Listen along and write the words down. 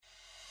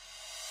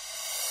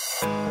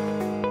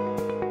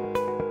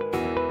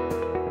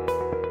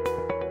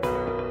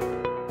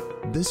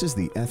This is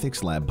the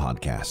Ethics Lab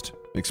podcast,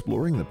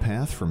 exploring the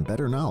path from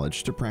better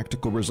knowledge to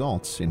practical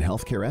results in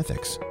healthcare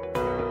ethics.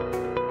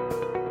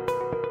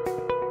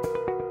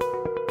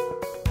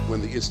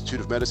 When the Institute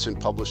of Medicine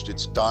published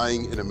its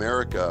Dying in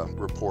America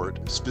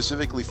report,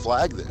 specifically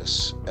flagged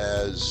this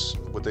as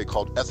what they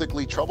called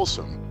ethically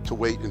troublesome, to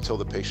wait until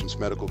the patient's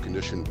medical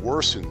condition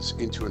worsens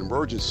into an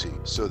emergency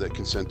so that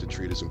consent to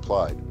treat is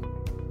implied.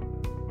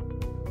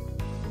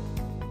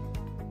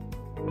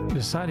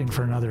 Deciding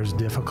for another is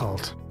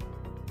difficult.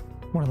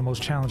 One of the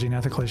most challenging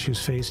ethical issues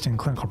faced in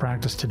clinical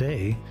practice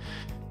today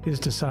is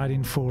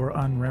deciding for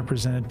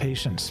unrepresented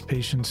patients,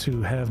 patients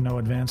who have no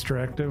advance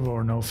directive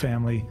or no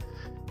family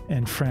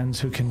and friends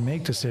who can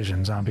make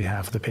decisions on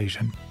behalf of the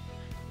patient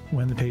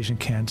when the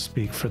patient can't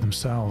speak for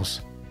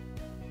themselves.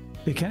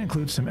 They can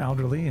include some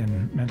elderly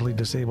and mentally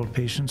disabled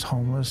patients,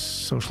 homeless,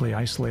 socially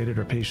isolated,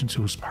 or patients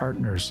whose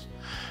partners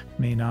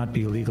may not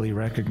be legally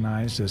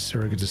recognized as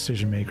surrogate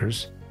decision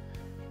makers.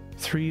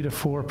 3 to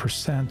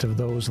 4% of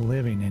those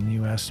living in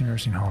U.S.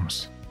 nursing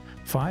homes,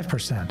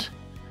 5%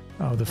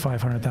 of the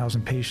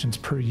 500,000 patients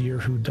per year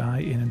who die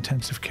in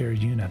intensive care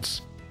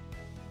units.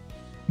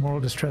 Moral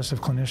distress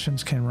of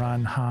clinicians can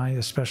run high,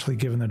 especially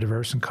given the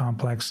diverse and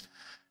complex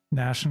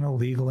national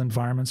legal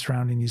environment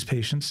surrounding these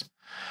patients.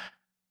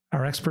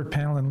 Our expert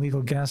panel and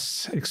legal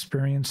guests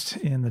experienced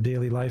in the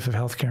daily life of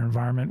healthcare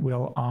environment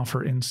will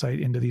offer insight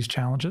into these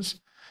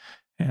challenges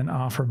and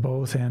offer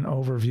both an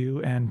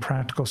overview and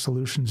practical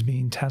solutions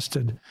being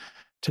tested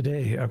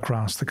today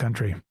across the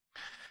country.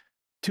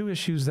 Two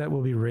issues that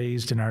will be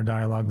raised in our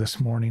dialogue this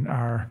morning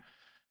are: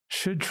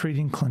 should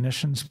treating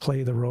clinicians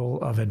play the role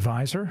of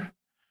advisor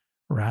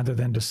rather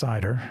than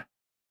decider?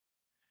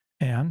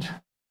 And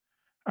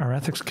are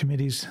ethics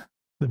committees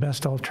the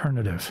best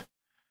alternative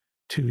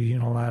to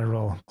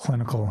unilateral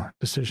clinical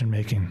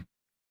decision-making?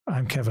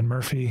 I'm Kevin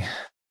Murphy,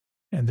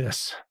 and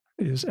this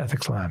is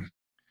Ethics Lab.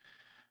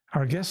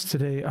 Our guests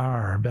today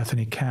are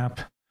Bethany Kapp,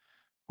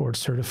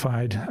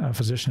 board-certified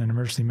physician in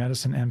emergency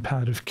medicine and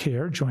palliative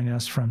care, joining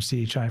us from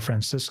CHI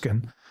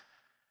Franciscan.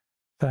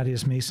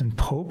 Thaddeus Mason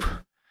Pope,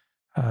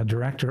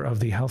 director of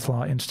the Health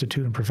Law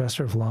Institute and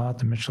professor of law at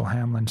the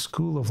Hamline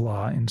School of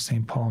Law in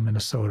St. Paul,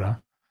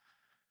 Minnesota.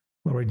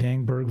 Lori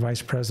Dangberg,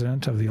 vice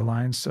president of the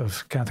Alliance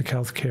of Catholic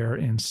Healthcare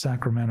in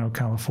Sacramento,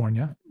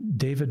 California.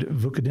 David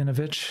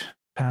Vukadinovich,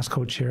 past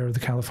co-chair of the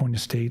California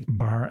State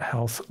Bar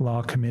Health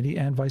Law Committee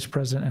and vice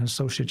president and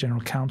associate general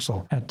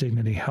counsel at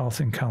Dignity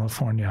Health in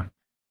California.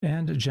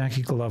 And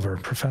Jackie Glover,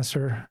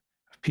 professor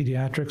of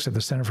pediatrics at the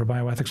Center for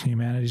Bioethics and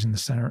Humanities in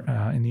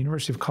the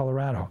University of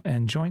Colorado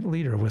and joint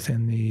leader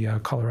within the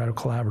Colorado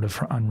Collaborative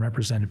for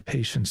Unrepresented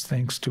Patients.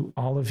 Thanks to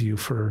all of you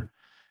for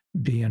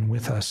being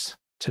with us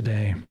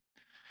today.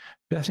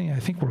 Bethany, I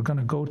think we're going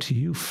to go to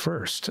you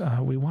first.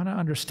 We want to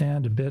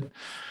understand a bit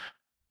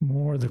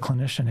more the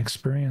clinician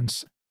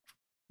experience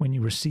when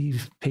you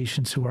receive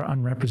patients who are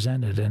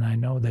unrepresented. And I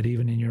know that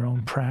even in your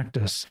own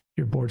practice,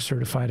 you're board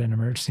certified in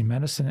emergency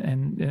medicine.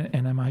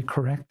 And am I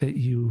correct that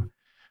you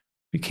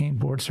became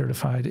board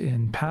certified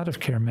in palliative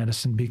care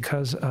medicine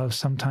because of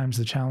sometimes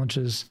the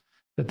challenges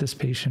that this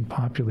patient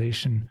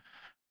population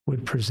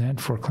would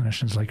present for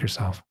clinicians like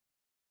yourself?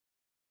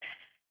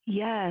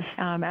 Yes.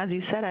 As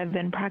you said, I've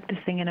been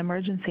practicing in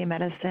emergency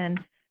medicine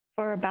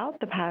for about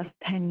the past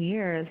 10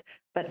 years,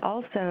 but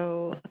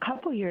also a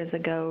couple years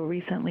ago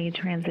recently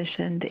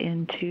transitioned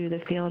into the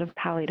field of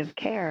palliative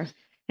care,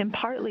 and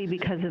partly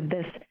because of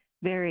this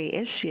very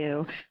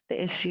issue,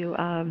 the issue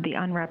of the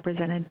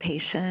unrepresented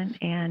patient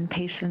and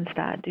patients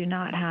that do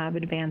not have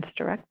advance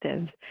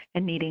directives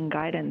and needing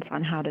guidance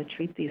on how to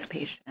treat these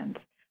patients.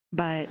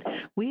 But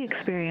we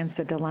experience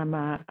the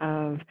dilemma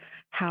of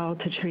how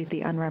to treat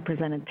the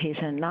unrepresented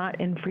patient,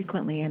 not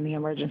infrequently in the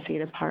emergency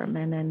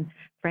department. And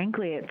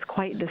frankly, it's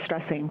quite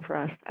distressing for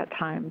us at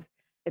times.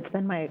 It's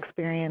been my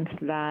experience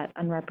that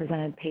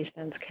unrepresented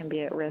patients can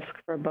be at risk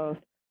for both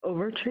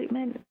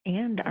overtreatment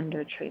and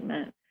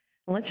undertreatment.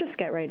 Let's just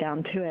get right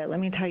down to it. Let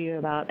me tell you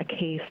about a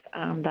case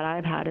that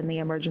I've had in the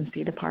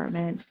emergency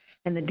department,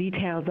 and the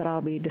details that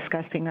I'll be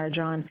discussing are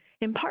drawn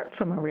in part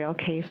from a real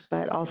case,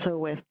 but also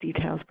with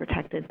details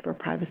protected for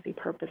privacy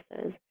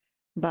purposes.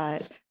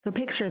 So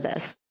picture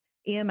this.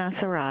 EMS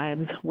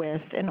arrives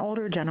with an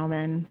older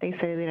gentleman. They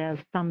say that he has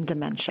some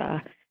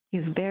dementia.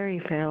 He's very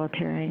frail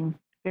appearing,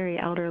 very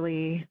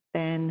elderly,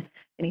 thin,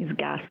 and he's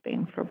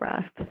gasping for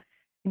breath.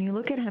 And you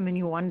look at him and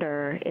you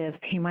wonder if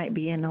he might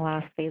be in the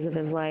last phase of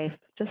his life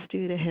just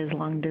due to his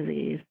lung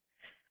disease.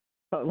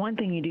 But one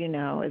thing you do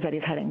know is that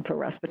he's heading for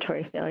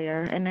respiratory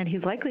failure and that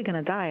he's likely going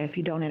to die if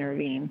you don't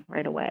intervene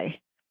right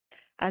away.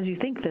 As you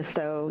think this,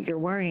 though, you're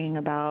worrying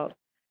about,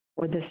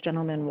 would this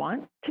gentleman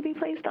want to be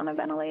placed on a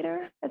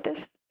ventilator at this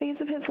phase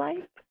of his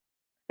life?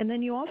 And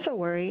then you also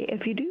worry,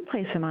 if you do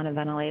place him on a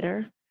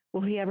ventilator,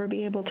 will he ever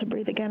be able to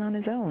breathe again on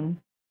his own?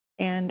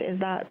 And is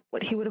that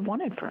what he would have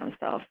wanted for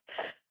himself?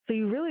 So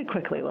you really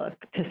quickly look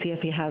to see if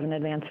he has an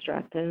advance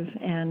directive,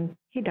 and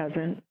he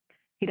doesn't.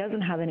 He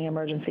doesn't have any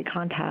emergency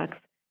contacts.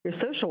 Your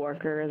social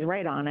worker is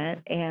right on it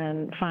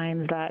and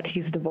finds that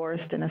he's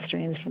divorced and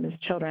estranged from his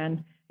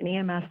children, and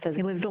EMS says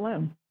he lives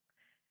alone.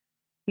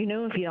 you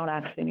know if you don't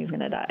act soon, he's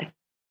going to die.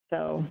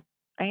 So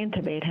I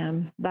intubate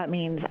him. That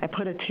means I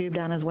put a tube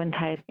down his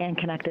windpipe and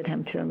connected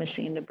him to a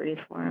machine to breathe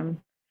for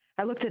him.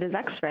 I looked at his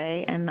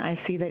x-ray, and I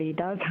see that he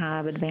does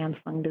have advanced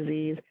lung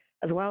disease,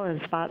 as well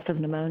as spots of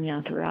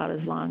pneumonia throughout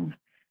his lung.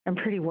 I'm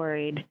pretty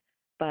worried,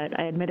 but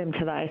I admit him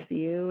to the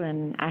ICU,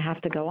 and I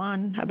have to go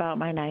on about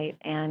my night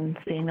and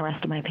seeing the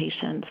rest of my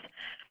patients.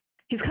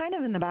 He's kind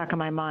of in the back of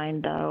my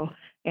mind, though,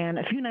 and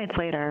a few nights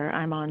later,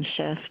 I'm on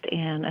shift,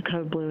 and a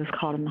code blue is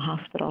called in the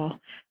hospital.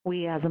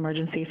 We, as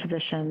emergency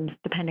physicians,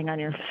 depending on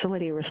your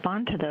facility,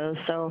 respond to those,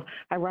 so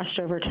I rushed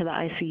over to the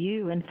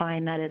ICU and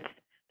find that it's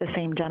the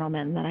same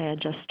gentleman that I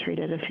had just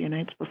treated a few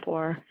nights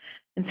before,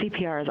 and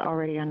CPR is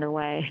already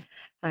underway.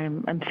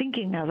 I'm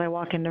thinking as I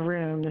walk in the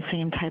room the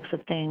same types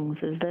of things.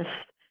 Is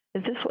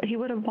this what he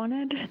would have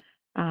wanted,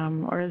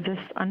 or is this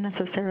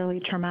unnecessarily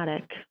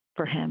traumatic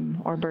for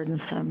him or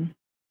burdensome?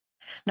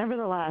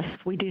 Nevertheless,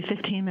 we do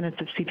 15 minutes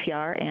of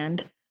CPR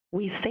and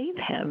we save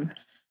him,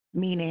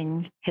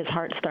 meaning his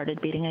heart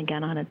started beating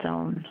again on its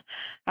own.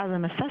 As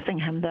I'm assessing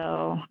him,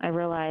 though, I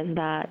realize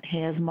that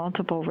he has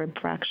multiple rib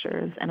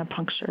fractures and a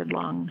punctured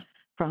lung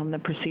from the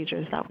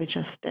procedures that we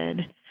just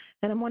did.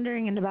 And I'm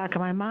wondering in the back of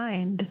my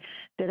mind,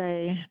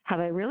 have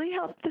I really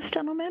helped this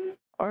gentleman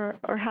or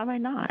have I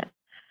not?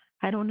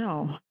 I don't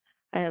know.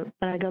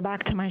 But I go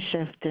back to my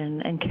shift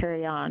and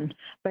carry on.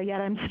 But yet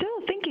I'm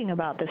still thinking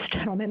about this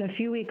gentleman a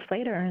few weeks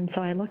later, and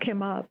so I look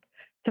him up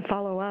to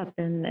follow up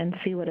and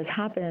see what has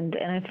happened,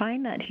 and I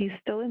find that he's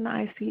still in the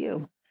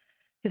ICU.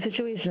 His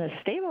situation has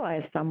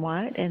stabilized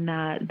somewhat in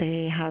that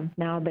they have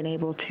now been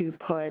able to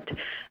put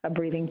a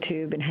breathing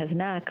tube in his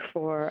neck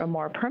for a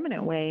more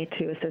permanent way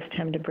to assist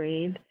him to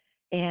breathe,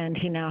 and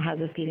he now has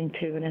a feeding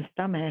tube in his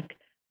stomach,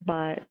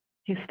 but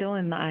he's still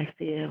in the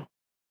ICU.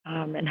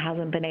 And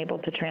hasn't been able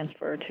to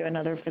transfer to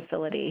another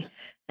facility.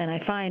 And I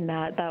find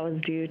that was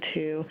due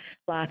to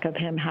lack of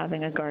him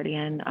having a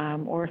guardian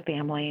or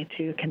family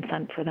to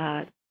consent for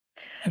that.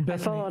 And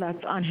Bethany, I followed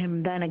up on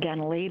him then again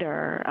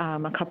later,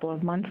 a couple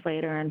of months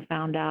later, and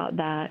found out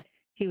that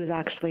he was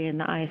actually in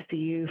the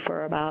ICU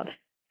for about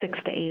 6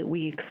 to 8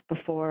 weeks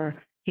before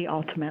he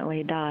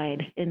ultimately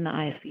died in the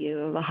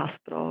ICU of a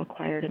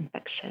hospital-acquired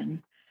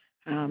infection.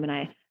 And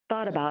I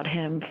thought about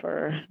him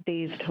for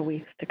days to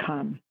weeks to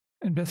come.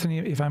 And Bethany,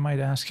 if I might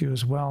ask you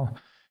as well,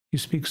 you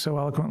speak so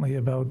eloquently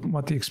about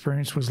what the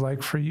experience was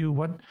like for you.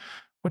 What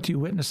do you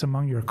witness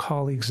among your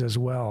colleagues as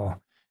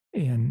well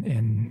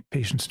in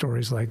patient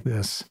stories like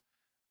this?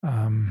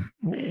 How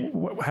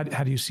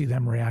do you see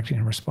them reacting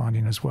and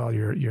responding as well,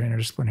 your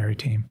interdisciplinary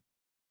team?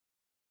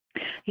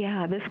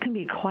 Yeah, this can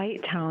be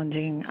quite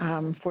challenging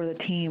for the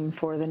team,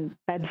 for the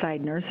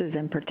bedside nurses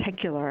in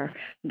particular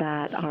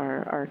that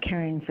are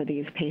caring for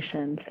these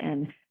patients,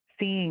 and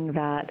seeing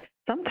that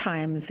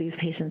sometimes these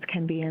patients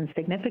can be in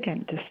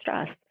significant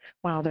distress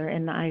while they're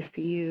in the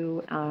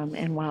ICU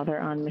and while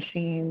they're on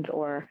machines,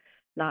 or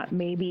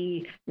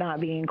maybe not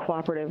being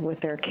cooperative with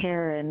their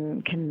care,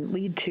 and can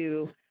lead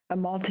to a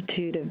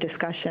multitude of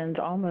discussions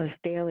almost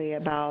daily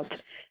about,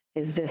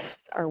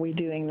 are we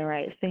doing the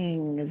right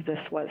thing? Is this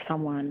what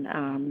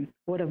someone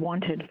would have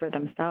wanted for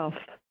themselves?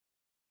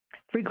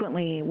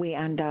 Frequently, we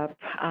end up,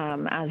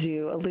 as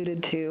you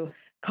alluded to,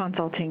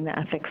 consulting the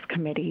ethics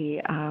committee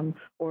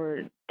or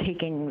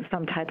taking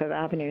some type of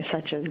avenue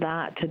such as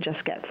that to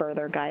just get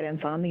further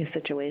guidance on these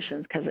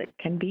situations, because it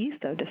can be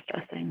so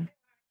distressing.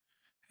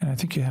 And I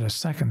think you had a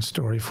second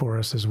story for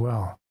us as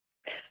well.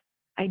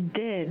 I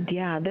did,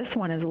 yeah. This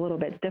one is a little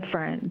bit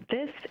different.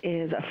 This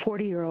is a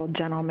 40-year-old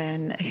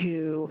gentleman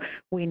who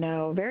we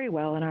know very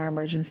well in our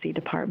emergency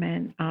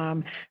department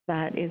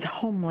that is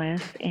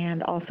homeless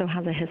and also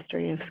has a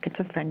history of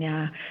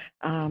schizophrenia,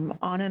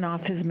 on and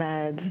off his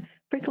meds,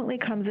 frequently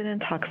comes in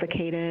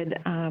intoxicated.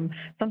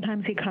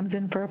 Sometimes he comes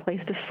in for a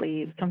place to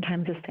sleep,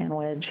 sometimes a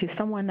sandwich. He's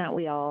someone that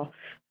we all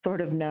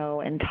sort of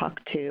know and talk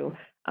to,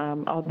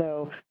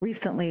 although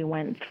recently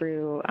went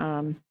through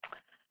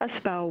a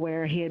spell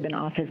where he had been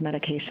off his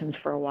medications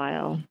for a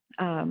while.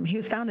 He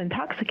was found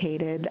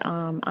intoxicated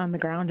on the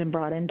ground and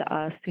brought into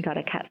us. He got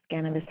a CAT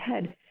scan of his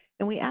head,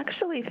 and we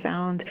actually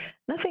found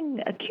nothing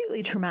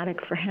acutely traumatic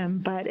for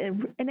him, but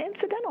an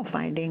incidental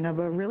finding of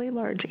a really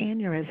large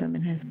aneurysm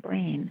in his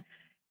brain.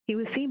 He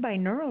was seen by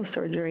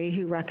neurosurgery,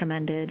 who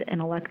recommended an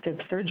elective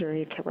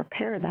surgery to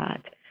repair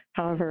that.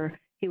 However,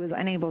 he was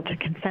unable to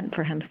consent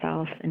for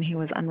himself, and he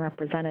was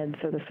unrepresented,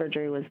 so the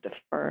surgery was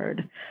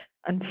deferred.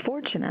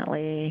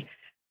 Unfortunately,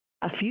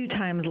 a few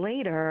times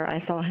later,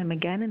 I saw him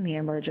again in the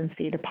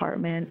emergency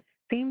department.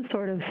 Same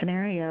sort of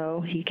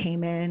scenario. He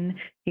came in,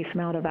 he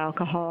smelled of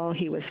alcohol,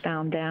 he was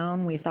found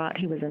down. We thought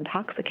he was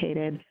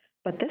intoxicated.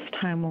 But this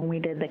time when we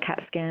did the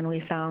CAT scan,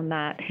 we found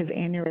that his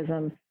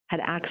aneurysm had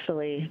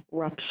actually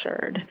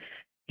ruptured.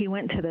 He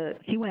went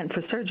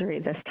for surgery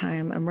this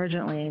time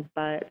emergently,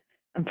 but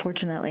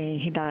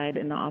unfortunately he died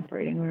in the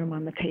operating room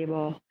on the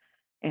table.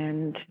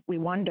 And we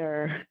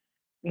wonder,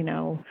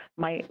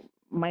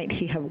 might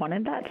he have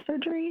wanted that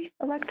surgery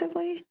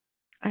electively?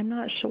 I'm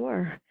not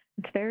sure.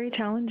 It's very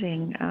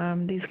challenging.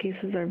 These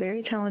cases are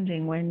very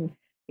challenging when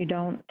you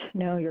don't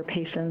know your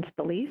patient's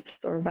beliefs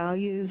or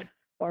values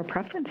or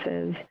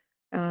preferences,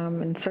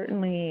 and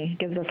certainly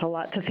gives us a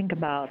lot to think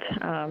about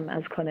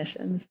as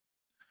clinicians.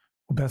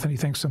 Well, Bethany,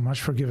 thanks so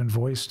much for giving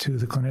voice to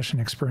the clinician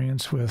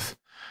experience with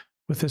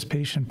this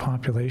patient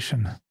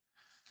population.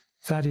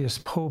 Thaddeus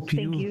Pope,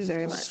 Thank you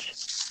very much.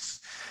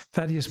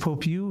 Thaddeus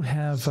Pope, you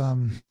have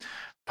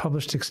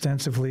published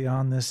extensively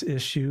on this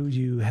issue.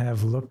 You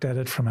have looked at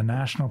it from a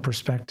national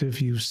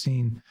perspective. You've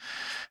seen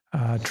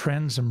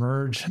trends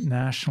emerge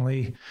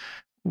nationally.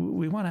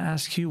 We want to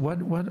ask you,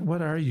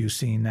 what are you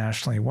seeing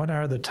nationally? What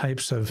are the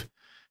types of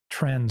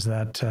trends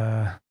that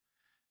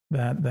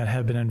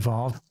have been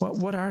involved?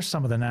 What are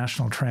some of the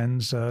national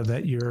trends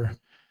that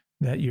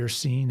you're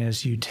seeing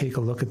as you take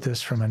a look at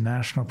this from a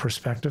national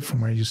perspective,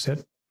 from where you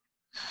sit?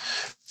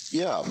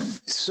 Yeah.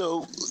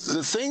 So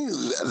the thing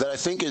that I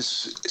think is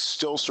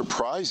still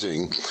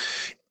surprising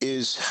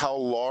is how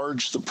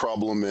large the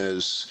problem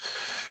is,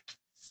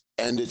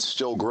 and it's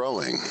still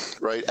growing,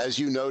 right? As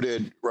you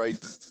noted, right,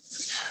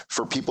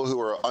 for people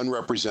who are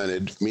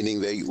unrepresented,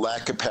 meaning they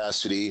lack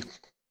capacity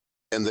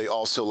and they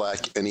also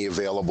lack any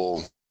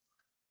available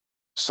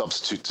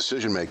substitute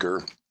decision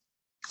maker,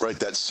 right?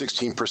 That's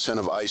 16%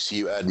 of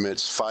ICU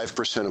admits,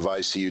 5% of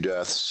ICU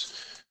deaths,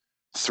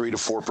 3 to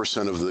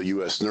 4% of the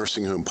U.S.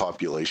 nursing home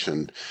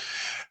population.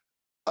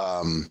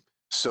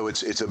 So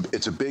it's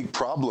a big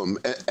problem,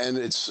 and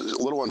it's a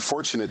little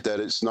unfortunate that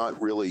it's not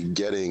really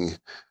getting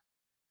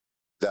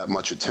that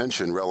much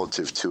attention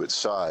relative to its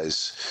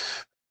size.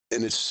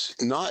 And it's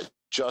not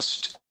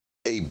just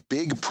a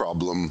big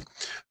problem,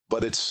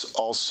 but it's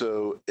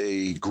also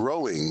a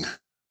growing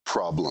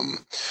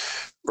problem,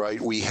 right?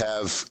 We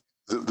have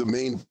the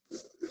main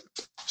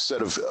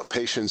set of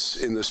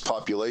patients in this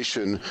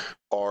population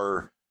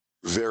are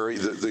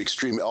the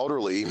extreme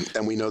elderly,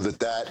 and we know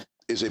that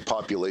is a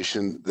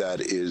population that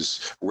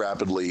is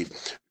rapidly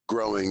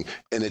growing.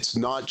 And it's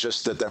not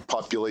just that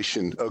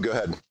population, oh, go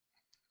ahead.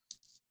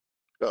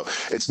 Oh,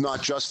 it's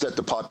not just that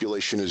the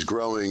population is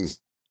growing,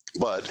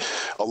 but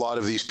a lot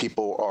of these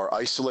people are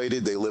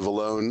isolated. They live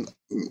alone.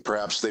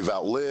 Perhaps they've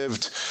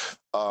outlived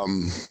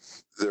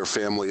their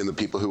family and the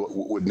people who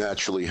would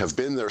naturally have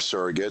been their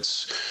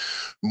surrogates.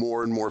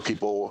 More and more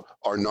people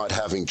are not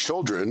having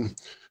children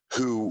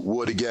who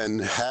would again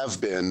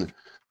have been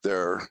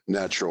their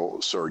natural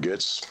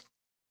surrogates.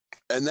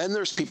 And then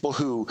there's people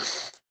who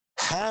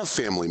have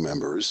family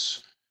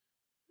members.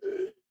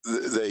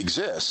 They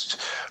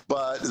exist,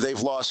 but they've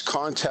lost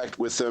contact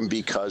with them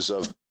because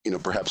of,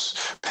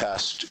 perhaps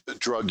past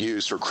drug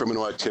use or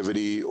criminal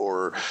activity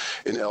or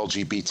an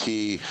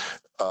LGBT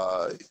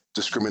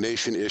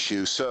discrimination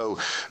issue. So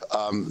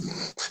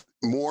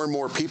more and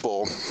more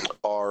people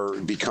are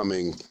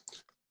becoming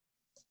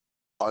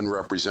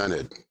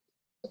unrepresented.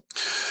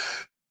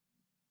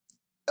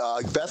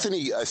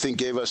 Bethany, I think,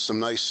 gave us some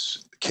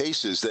nice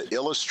cases that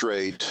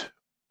illustrate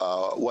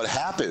what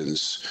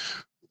happens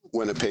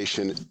when a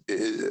patient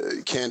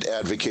can't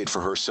advocate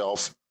for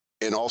herself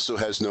and also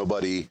has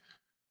nobody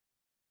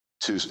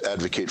to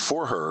advocate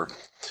for her.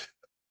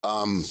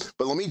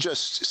 But let me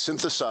just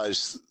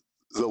synthesize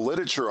the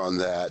literature on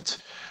that,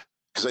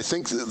 because I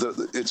think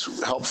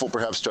it's helpful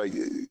perhaps to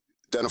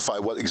identify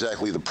what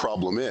exactly the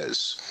problem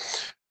is,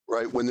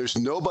 right? When there's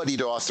nobody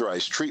to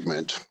authorize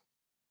treatment,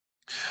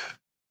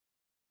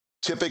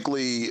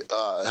 typically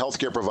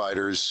healthcare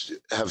providers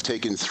have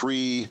taken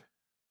three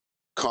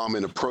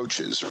common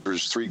approaches.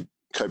 There's three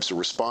types of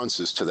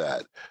responses to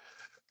that.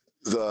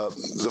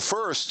 The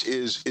first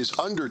is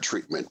under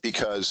treatment,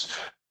 because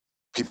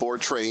people are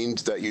trained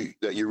that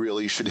you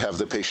really should have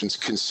the patient's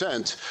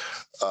consent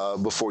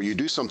before you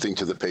do something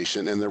to the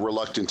patient, and they're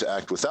reluctant to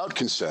act without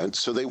consent,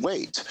 so they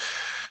wait.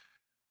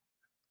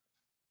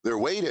 They're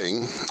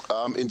waiting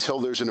until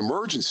there's an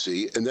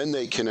emergency, and then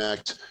they can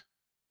act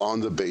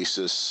on the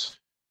basis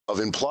of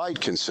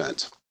implied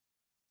consent.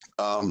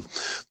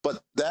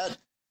 But that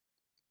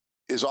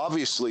is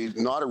obviously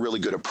not a really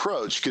good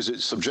approach, because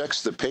it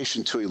subjects the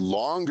patient to a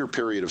longer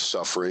period of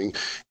suffering,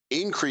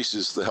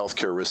 increases the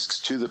healthcare risks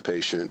to the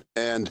patient.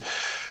 And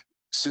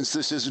since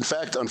this is, in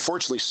fact,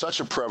 unfortunately, such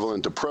a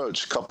prevalent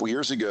approach, a couple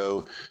years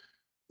ago,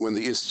 when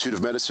the Institute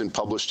of Medicine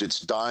published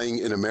its Dying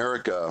in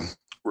America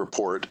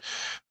report,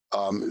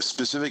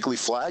 specifically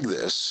flagged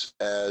this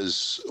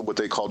as what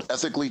they called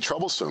ethically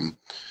troublesome,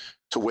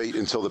 to wait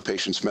until the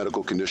patient's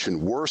medical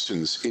condition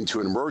worsens into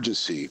an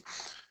emergency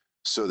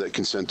so that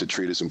consent to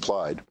treat is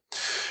implied.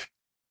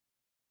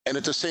 And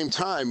at the same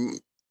time,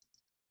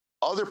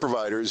 other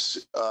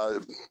providers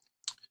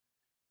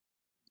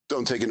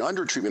don't take an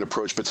under-treatment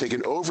approach, but take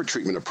an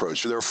over-treatment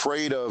approach. They're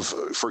afraid of,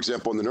 for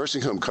example, in the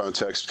nursing home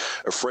context,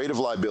 afraid of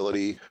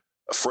liability,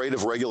 afraid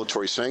of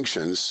regulatory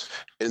sanctions,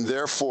 and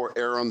therefore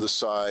err on the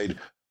side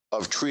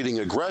of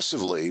treating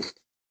aggressively.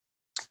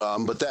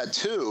 But that,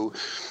 too,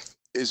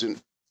 isn't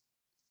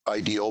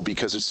ideal,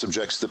 because it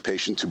subjects the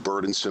patient to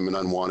burdensome and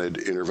unwanted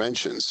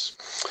interventions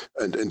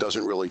and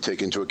doesn't really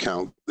take into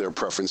account their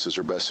preferences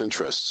or best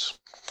interests.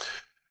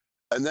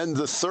 And then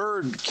the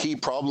third key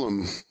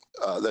problem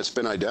that's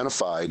been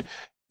identified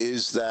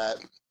is that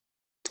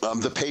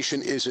the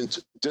patient isn't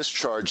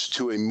discharged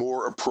to a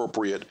more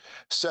appropriate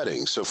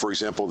setting. So, for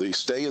example, they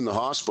stay in the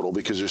hospital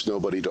because there's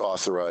nobody to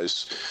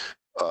authorize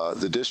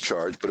the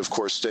discharge. But of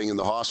course, staying in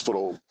the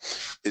hospital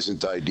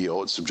isn't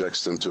ideal. It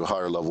subjects them to a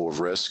higher level of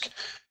risk.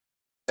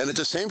 And at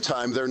the same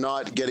time, they're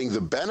not getting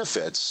the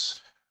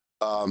benefits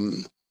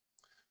of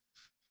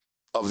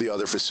the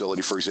other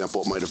facility. For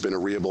example, it might have been a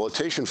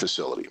rehabilitation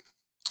facility.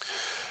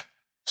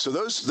 So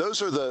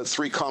those are the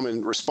three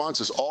common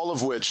responses, all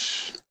of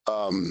which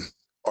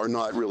are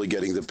not really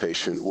getting the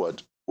patient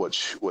what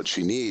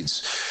she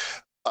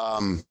needs.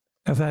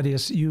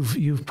 Thaddeus,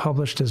 you've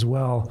published as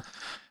well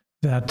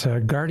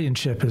that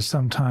guardianship is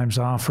sometimes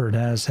offered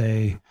as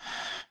a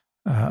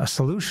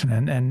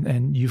solution,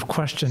 and you've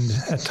questioned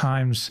at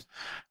times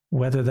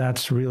whether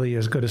that's really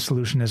as good a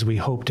solution as we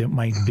hoped it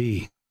might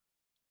be.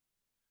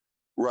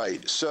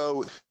 Right.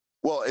 So,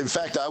 well, in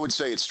fact, I would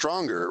say it's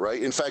stronger,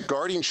 right? In fact,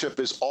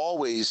 guardianship is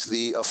always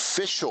the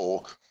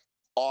official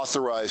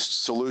authorized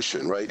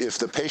solution, right? If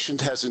the patient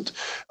hasn't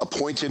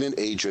appointed an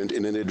agent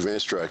in an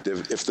advance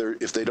directive,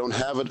 if they don't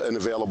have an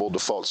available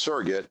default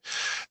surrogate,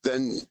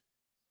 then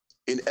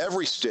in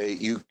every state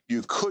you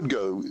could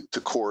go to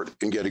court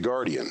and get a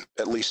guardian,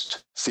 at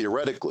least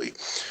theoretically.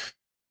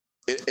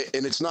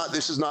 And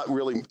this is not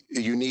really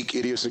a unique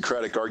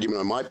idiosyncratic argument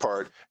on my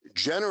part.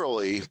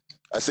 Generally,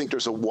 I think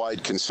there's a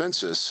wide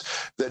consensus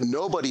that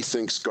nobody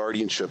thinks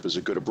guardianship is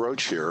a good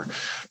approach here,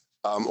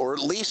 or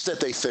at least that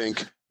they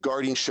think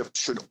guardianship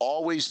should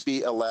always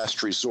be a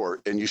last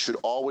resort, and you should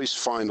always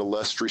find a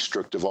less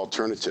restrictive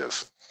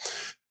alternative.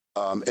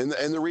 And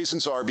the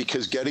reasons are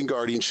because getting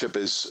guardianship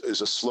is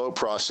a slow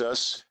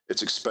process.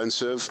 It's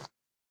expensive.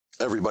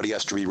 Everybody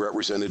has to be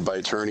represented by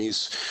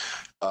attorneys.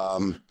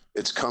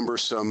 It's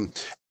cumbersome.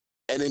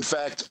 And in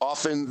fact,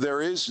 often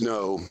there is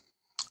no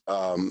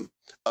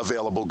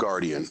available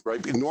guardian,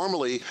 right?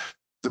 Normally,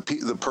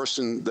 the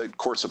person that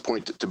courts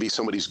appoint to be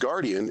somebody's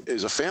guardian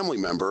is a family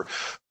member.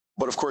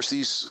 But of course,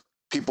 these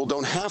people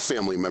don't have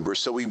family members,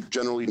 so we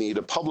generally need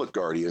a public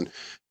guardian.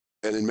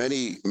 And in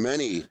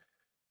many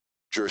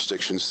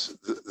jurisdictions,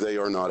 they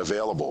are not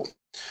available.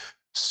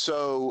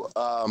 So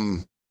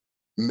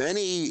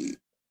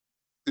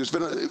there's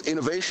been an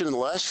innovation in the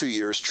last few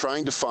years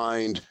trying to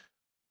find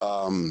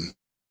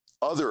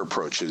other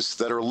approaches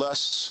that are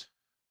less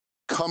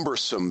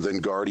cumbersome than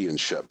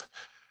guardianship.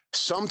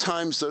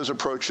 Sometimes those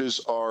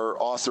approaches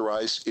are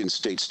authorized in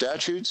state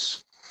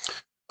statutes,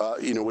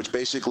 which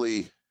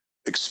basically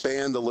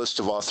expand the list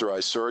of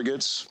authorized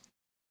surrogates.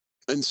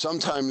 And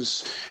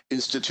sometimes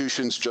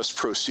institutions just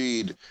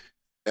proceed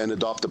and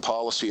adopt a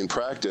policy and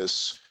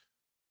practice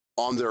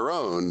on their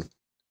own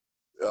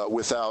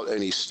without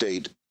any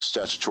state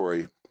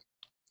statutory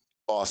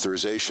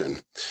authorization.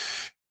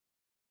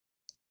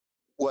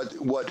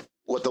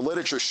 What the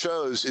literature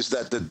shows is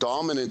that the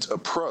dominant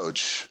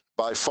approach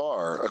by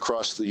far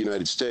across the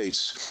United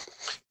States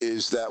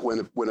is that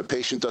when a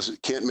patient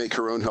can't make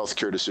her own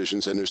healthcare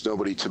decisions and there's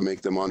nobody to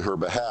make them on her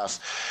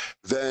behalf,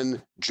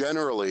 then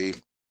generally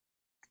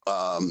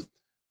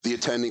the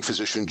attending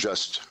physician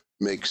just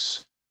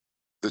makes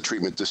the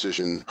treatment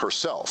decision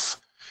herself.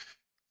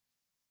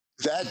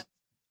 That,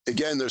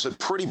 again, there's a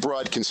pretty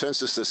broad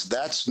consensus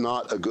that's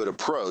not a good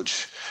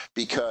approach,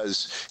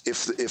 because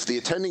if the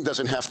attending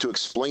doesn't have to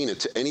explain it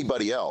to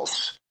anybody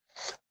else,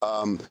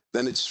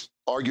 then it's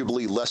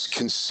arguably less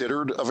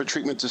considered of a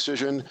treatment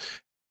decision.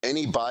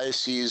 Any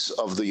biases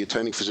of the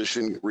attending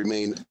physician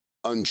remain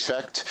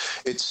unchecked.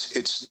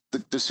 It's the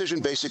decision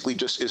basically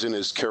just isn't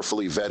as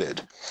carefully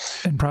vetted.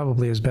 And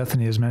probably, as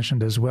Bethany has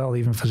mentioned as well,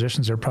 even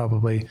physicians are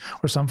probably,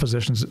 or some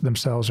physicians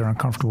themselves are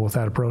uncomfortable with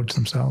that approach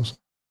themselves.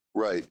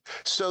 Right.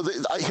 So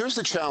here's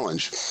the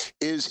challenge: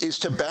 is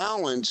to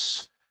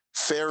balance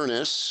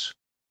fairness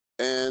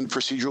and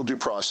procedural due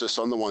process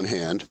on the one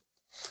hand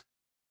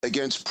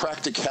against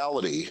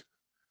practicality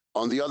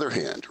on the other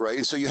hand, right?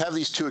 And so you have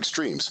these two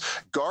extremes.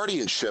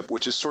 Guardianship,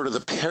 which is sort of the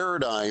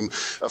paradigm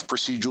of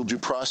procedural due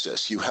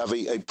process. You have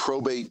a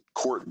probate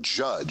court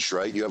judge,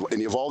 right? You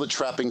have all the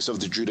trappings of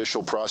the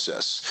judicial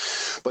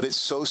process, but it's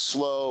so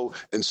slow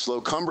and so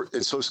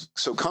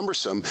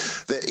cumbersome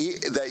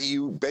that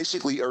you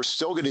basically are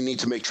still going to need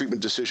to make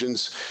treatment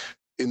decisions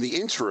in the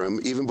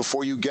interim, even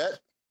before you get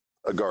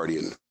a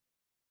guardian,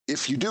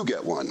 if you do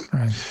get one.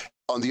 Right.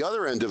 On the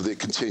other end of the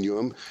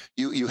continuum,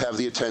 you have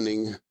the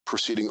attending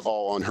proceeding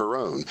all on her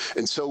own.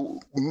 And so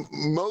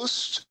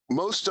most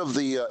of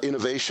the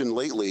innovation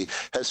lately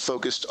has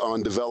focused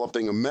on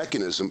developing a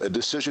mechanism, a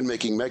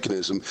decision-making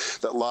mechanism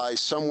that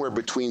lies somewhere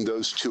between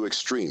those two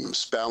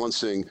extremes,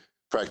 balancing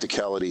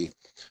practicality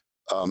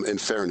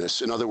and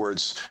fairness. In other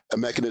words, a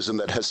mechanism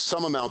that has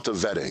some amount of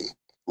vetting,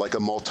 like a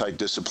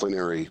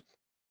multidisciplinary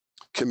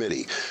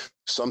committee.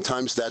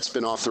 Sometimes that's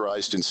been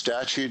authorized in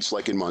statutes,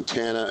 like in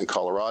Montana and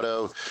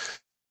Colorado.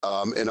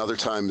 And other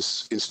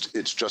times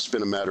it's just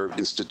been a matter of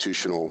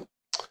institutional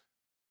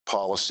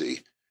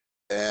policy.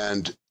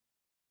 And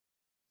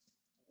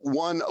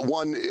when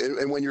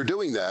you're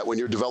doing that, when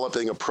you're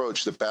developing an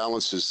approach that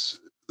balances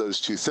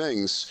those two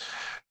things,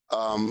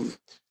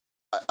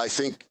 I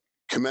think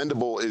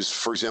commendable is,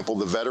 for example,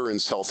 the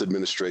Veterans Health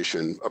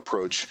Administration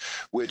approach,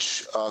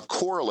 which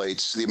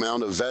correlates the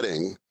amount of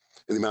vetting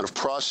and the amount of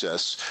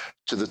process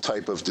to the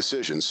type of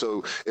decision.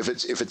 So if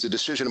it's a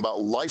decision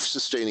about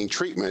life-sustaining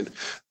treatment,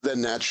 then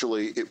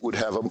naturally it would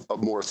have a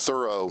more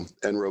thorough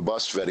and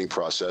robust vetting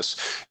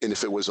process. And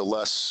if it was a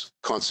less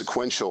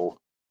consequential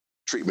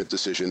treatment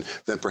decision,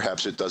 then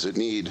perhaps it doesn't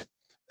need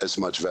as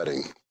much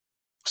vetting.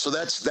 So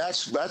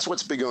that's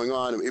what's been going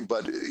on.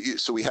 But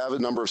so we have a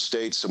number of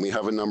states and we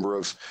have a number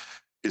of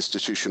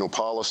institutional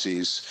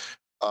policies,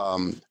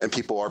 and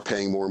people are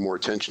paying more and more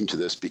attention to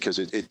this because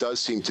it does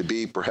seem to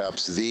be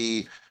perhaps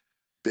the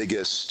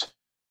biggest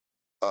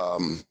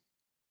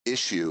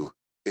issue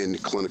in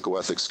clinical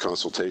ethics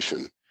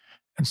consultation.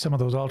 And some of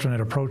those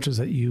alternate approaches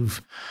that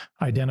you've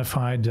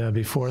identified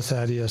before,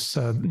 Thaddeus,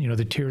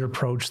 the tiered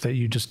approach that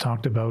you just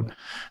talked about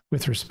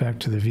with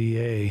respect to the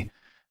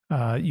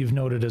VA, you've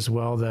noted as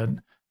well that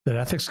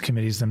ethics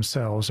committees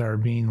themselves are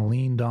being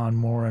leaned on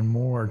more and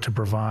more to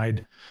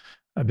provide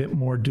a bit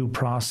more due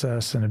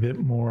process and a bit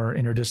more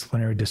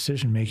interdisciplinary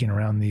decision-making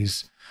around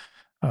these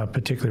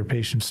particular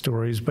patient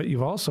stories. But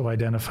you've also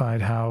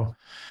identified how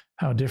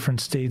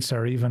different states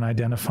are even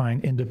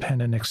identifying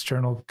independent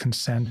external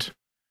consent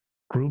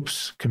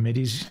groups,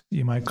 committees,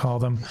 you might call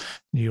them,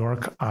 New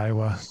York,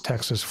 Iowa,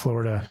 Texas,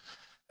 Florida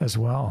as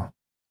well.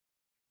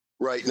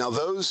 Right. Now,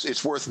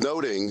 it's worth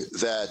noting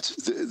that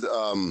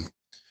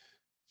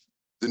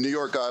the New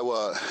York,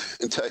 Iowa,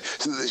 and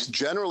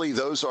generally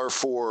those are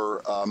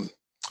for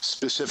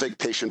specific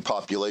patient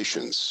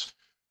populations,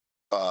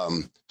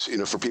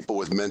 for people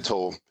with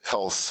mental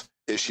health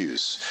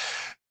issues.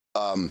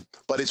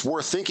 But it's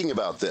worth thinking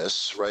about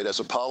this, right,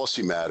 as a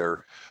policy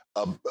matter,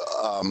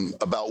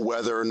 about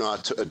whether or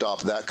not to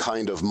adopt that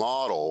kind of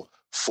model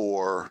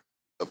for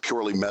a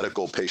purely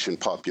medical patient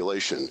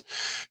population.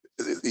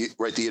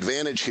 The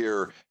advantage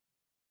here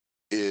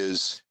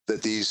is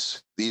that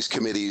these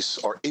committees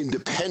are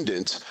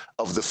independent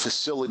of the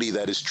facility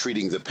that is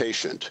treating the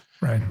patient.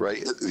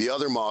 Right. The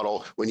other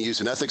model, when you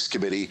use an ethics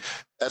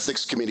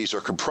committees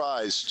are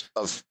comprised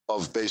of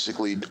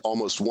basically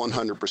almost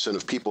 100%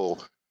 of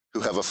people who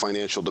have a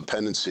financial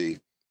dependency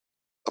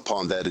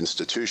upon that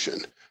institution.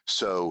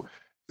 So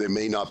they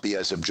may not be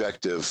as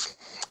objective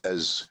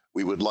as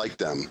we would like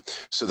them.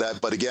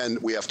 But again,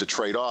 we have to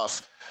trade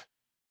off.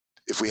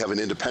 If we have an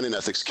independent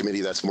ethics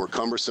committee, that's more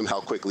cumbersome. How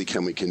quickly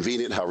can we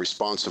convene it? How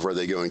responsive are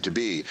they going to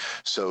be?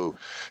 So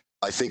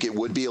I think it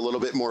would be a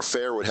little bit more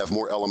fair, would have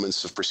more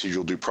elements of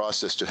procedural due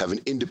process to have an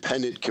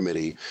independent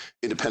committee,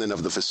 independent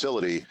of the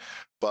facility.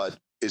 But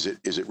is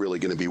it really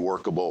going to be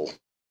workable?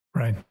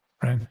 Right.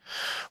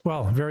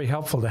 Well, very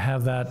helpful to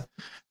have that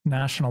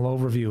national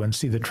overview and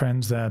see the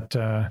trends that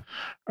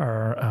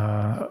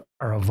are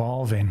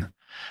evolving.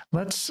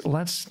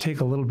 Let's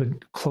take a little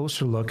bit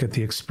closer look at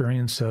the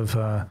experience of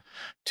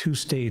two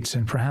states,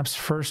 and perhaps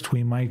first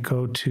we might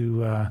go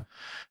to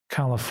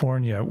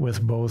California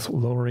with both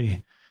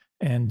Lori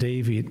and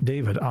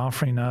David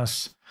offering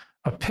us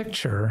a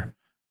picture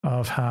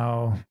of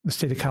how the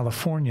state of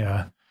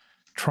California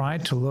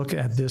tried to look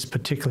at this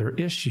particular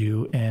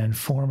issue and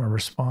form a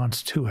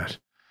response to it.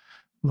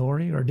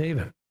 Lori or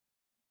David?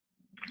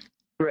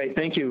 Great.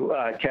 Thank you,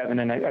 Kevin.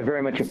 And I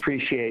very much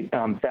appreciate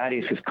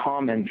Thaddeus's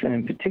comments, and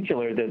in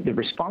particular, the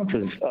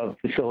responses of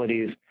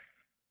facilities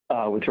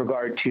with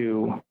regard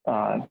to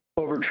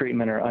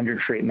overtreatment or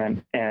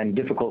undertreatment and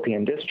difficulty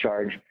in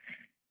discharge.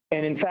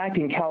 And in fact,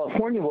 in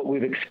California, what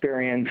we've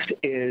experienced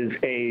is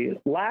a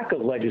lack of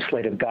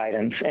legislative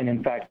guidance. And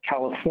in fact,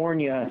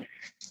 California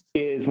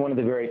is one of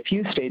the very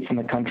few states in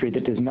the country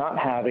that does not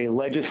have a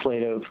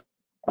legislative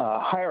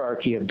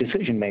hierarchy of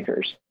decision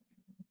makers.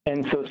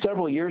 And so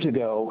several years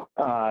ago,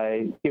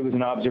 it was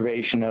an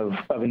observation of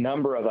a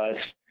number of us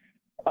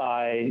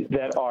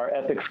that our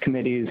ethics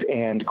committees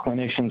and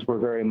clinicians were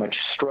very much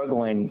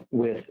struggling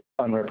with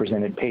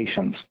unrepresented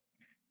patients.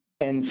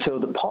 And so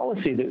the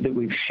policy that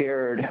we've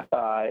shared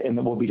and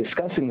that we'll be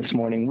discussing this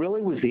morning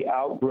really was the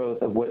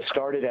outgrowth of what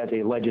started as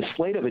a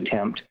legislative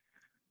attempt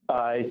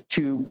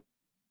to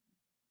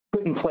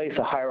put in place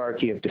a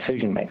hierarchy of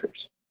decision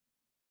makers.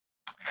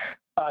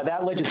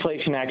 That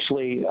legislation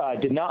actually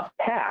did not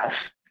pass,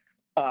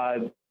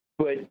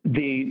 but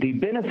the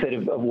benefit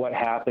of what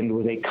happened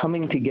was a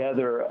coming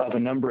together of a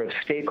number of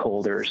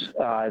stakeholders,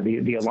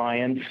 the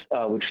Alliance,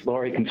 which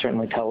Lori can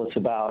certainly tell us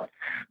about,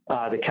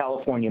 the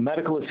California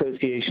Medical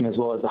Association, as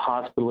well as the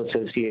Hospital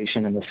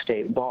Association and the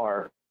State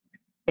Bar.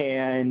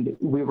 And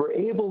we were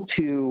able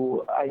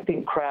to, I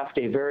think, craft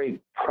a very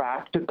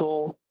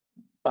practical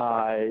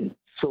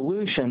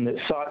solution that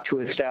sought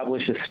to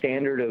establish a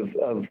standard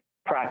of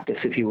practice,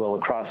 if you will,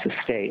 across the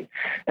state.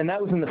 And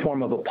that was in the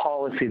form of a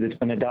policy that's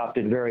been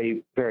adopted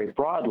very, very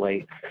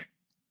broadly.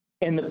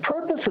 And the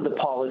purpose of the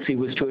policy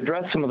was to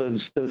address some of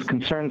those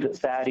concerns that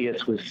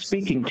Thaddeus was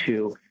speaking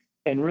to.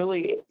 And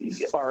really,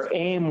 our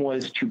aim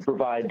was to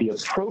provide the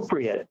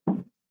appropriate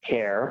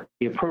care,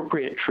 the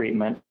appropriate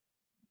treatment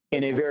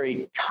in a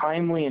very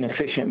timely and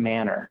efficient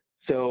manner.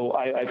 So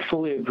I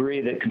fully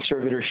agree that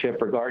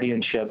conservatorship or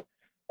guardianship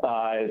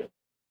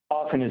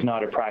often is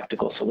not a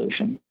practical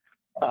solution.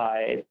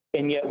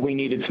 And yet we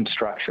needed some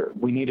structure.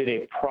 We needed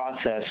a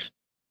process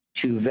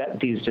to vet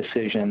these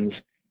decisions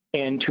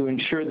and to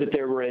ensure that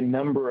there were a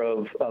number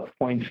of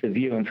points of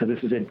view. And so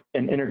this is an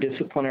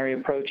interdisciplinary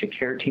approach, a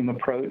care team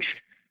approach,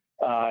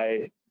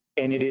 and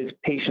it is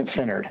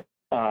patient-centered,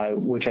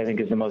 which I think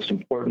is the most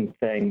important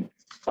thing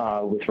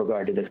with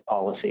regard to this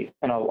policy.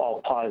 And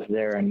I'll pause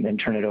there and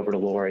turn it over to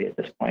Lori at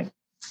this point.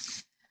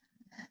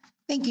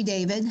 Thank you,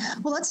 David.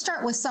 Well, let's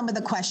start with some of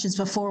the questions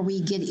before we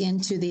get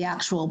into the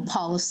actual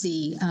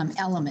policy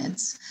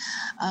elements.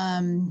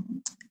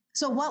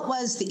 So what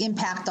was the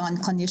impact on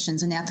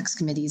clinicians and ethics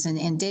committees?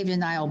 And David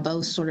and I will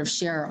both sort of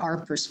share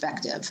our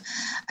perspective.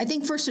 I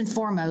think first and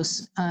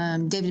foremost,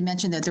 David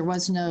mentioned that there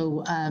was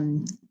no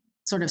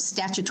sort of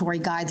statutory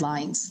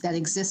guidelines that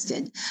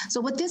existed. So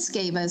what this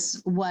gave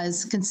us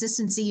was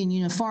consistency and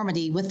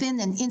uniformity within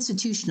an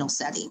institutional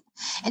setting.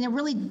 And it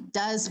really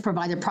does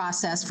provide a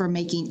process for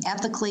making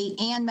ethically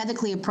and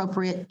medically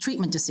appropriate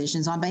treatment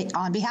decisions on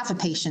behalf of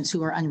patients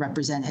who are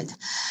unrepresented.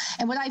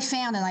 And what I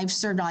found, and I've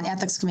served on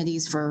ethics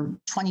committees for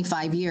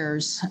 25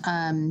 years,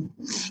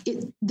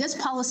 this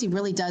policy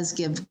really does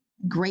give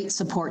great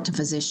support to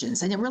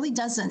physicians. And it really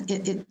doesn't,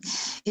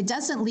 it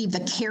doesn't leave the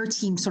care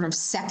team sort of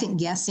second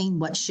guessing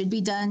what should be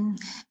done,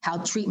 how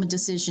treatment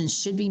decisions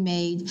should be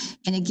made,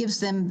 and it gives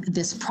them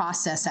this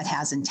process that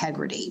has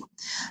integrity.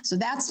 So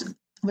that's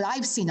what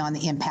I've seen on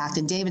the impact.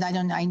 And David,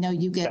 I know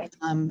you get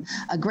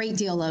a great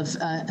deal of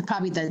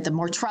probably the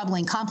more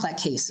troubling,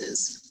 complex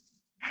cases.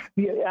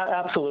 Yeah,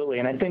 absolutely.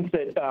 And I think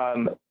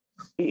that,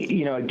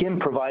 again,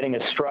 providing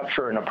a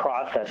structure and a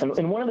process.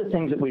 And one of the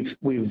things that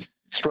we've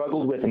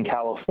struggled with in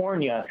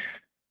California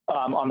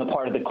on the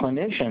part of the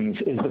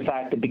clinicians is the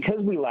fact that because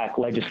we lack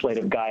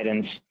legislative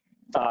guidance,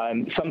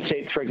 some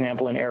states, for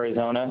example, in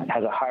Arizona,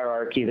 has a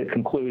hierarchy that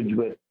concludes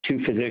with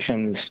two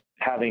physicians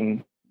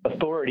having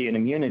authority and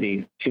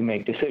immunity to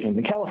make decisions.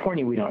 In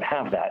California, we don't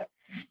have that.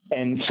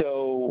 And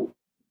so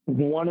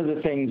one of the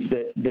things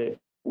that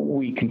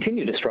we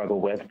continue to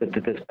struggle with, but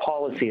that this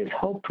policy has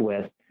helped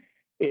with,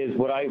 is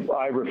what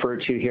I refer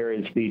to here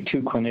as the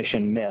two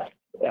clinician myth.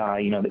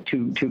 That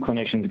two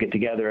clinicians get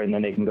together and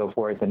then they can go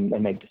forth and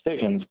make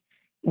decisions,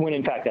 when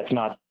in fact that's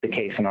not the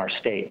case in our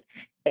state.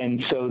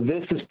 And so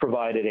this has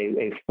provided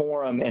a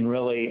forum and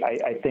really,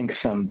 I think,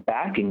 some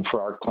backing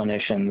for our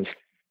clinicians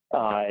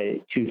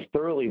to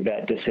thoroughly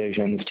vet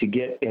decisions, to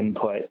get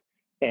input,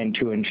 and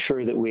to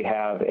ensure that we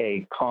have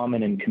a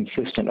common and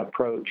consistent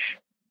approach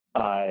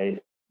to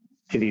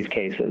these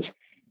cases.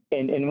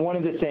 And one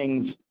of the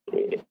things,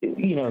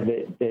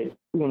 that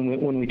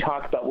when we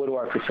talk about what do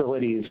our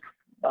facilities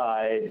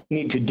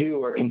need to do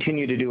or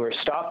continue to do or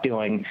stop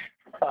doing,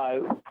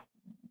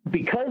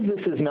 because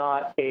this is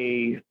not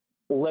a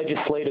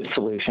legislative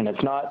solution,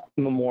 it's not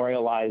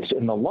memorialized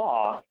in the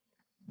law,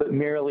 but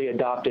merely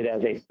adopted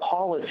as a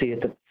policy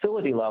at the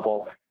facility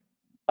level,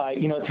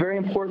 it's very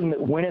important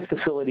that when a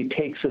facility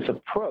takes this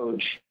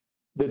approach,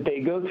 that they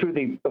go through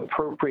the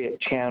appropriate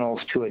channels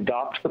to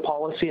adopt the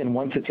policy. And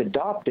once it's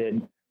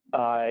adopted,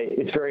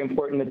 it's very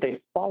important that they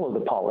follow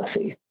the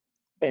policy.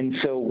 And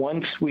so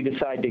once we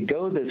decide to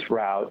go this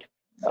route,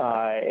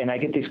 and I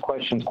get these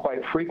questions quite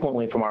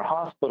frequently from our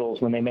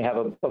hospitals when they may have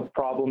a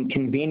problem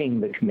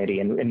convening the committee.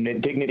 And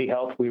at Dignity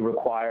Health, we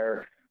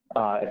require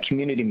a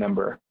community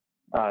member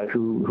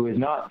who is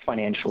not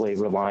financially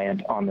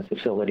reliant on the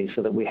facility,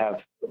 so that we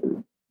have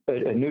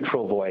a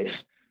neutral voice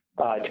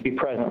to be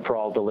present for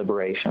all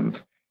deliberations.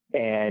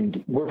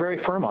 And we're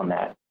very firm on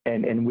that.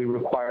 And we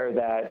require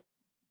that,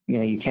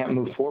 you can't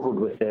move forward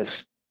with this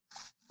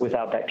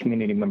without that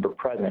community member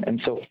present.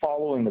 And so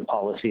following the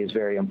policy is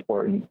very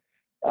important,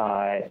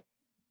 and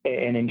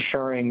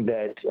ensuring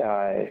that,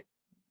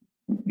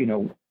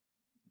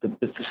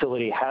 the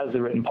facility has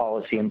the written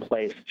policy in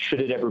place.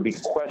 Should it ever be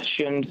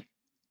questioned,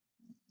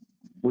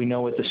 we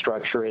know what the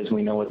structure is,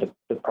 we know what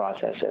the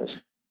process is.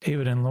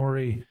 David and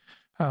Lori,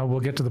 we'll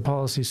get to the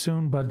policy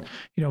soon, but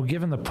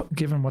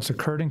given what's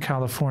occurred in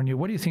California,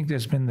 what do you think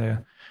has been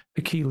the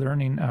key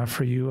learning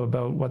for you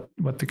about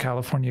what the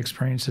California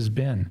experience has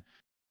been?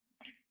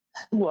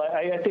 Well,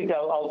 I think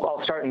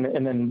I'll start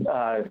and then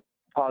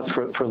pause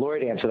for Lori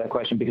to answer that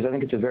question, because I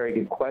think it's a very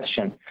good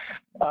question.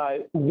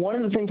 One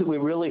of the things that we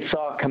really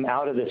saw come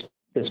out of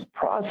this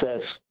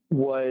process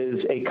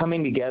was a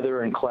coming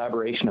together and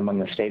collaboration among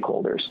the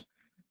stakeholders.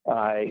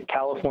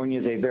 California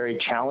is a very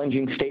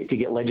challenging state to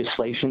get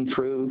legislation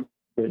through.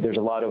 There's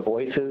a lot of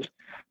voices.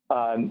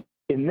 In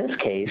this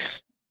case,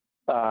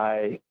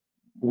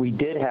 we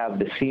did have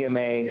the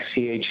CMA,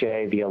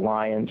 CHA, the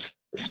Alliance,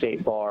 the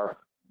State Bar,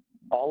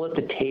 all at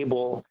the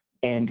table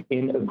and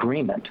in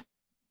agreement,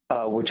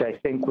 which I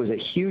think was a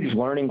huge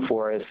learning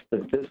for us,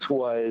 that this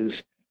was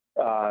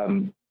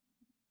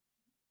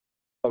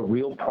a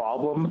real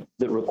problem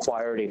that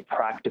required a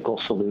practical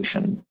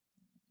solution.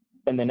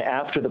 And then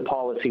after the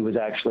policy was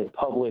actually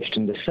published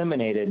and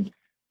disseminated,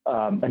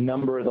 a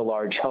number of the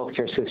large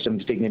healthcare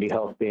systems, Dignity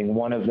Health being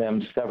one of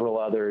them, several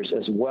others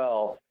as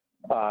well,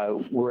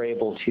 were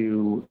able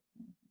to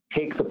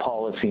take the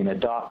policy and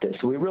adopt it.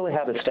 So we really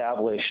have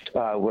established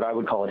what I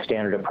would call a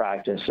standard of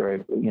practice, or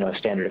a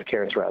standard of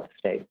care throughout the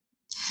state.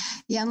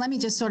 Yeah, and let me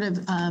just sort of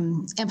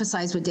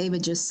emphasize what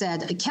David just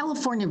said.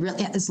 California,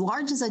 really, as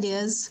large as it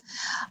is,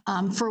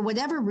 for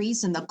whatever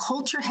reason, the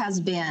culture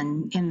has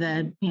been in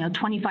the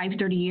 25,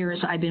 30 years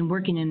I've been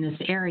working in this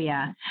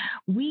area,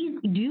 we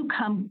do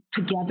come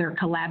together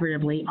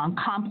collaboratively on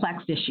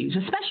complex issues,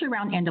 especially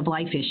around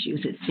end-of-life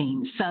issues, it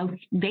seems. So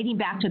dating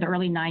back to the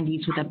early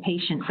 90s with the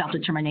Patient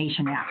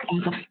Self-Determination Act,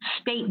 as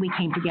a state, we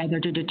came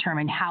together to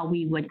determine how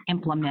we would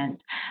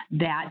implement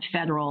that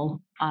federal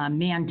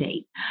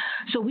mandate.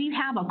 So we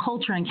have a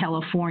culture in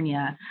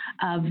California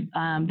of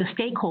the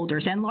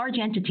stakeholders and large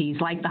entities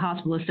like the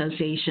Hospital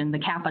Association, the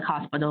Catholic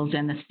Hospitals,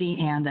 and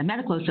the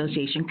Medical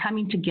Association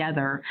coming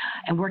together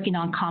and working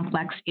on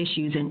complex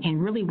issues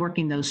and really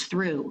working those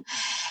through.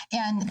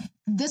 And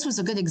this was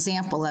a good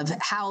example of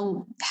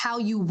how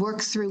you work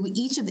through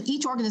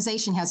each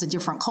organization has a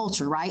different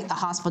culture, right? The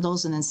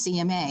hospitals and then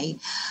CMA.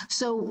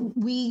 So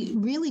we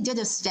really did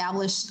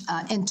establish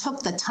and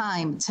took the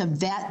time to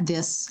vet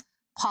this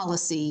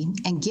policy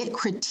and get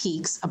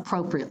critiques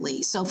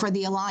appropriately. So for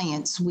the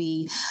Alliance,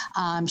 we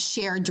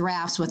shared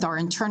drafts with our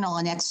internal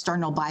and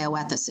external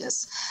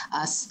bioethicists.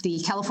 The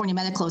California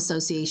Medical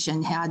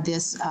Association had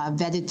this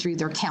vetted through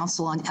their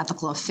Council on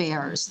Ethical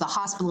Affairs. The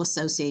Hospital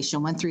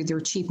Association went through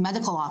their Chief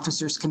Medical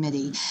Officers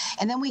Committee.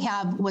 And then we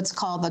have what's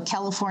called the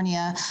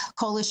California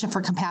Coalition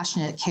for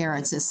Compassionate Care.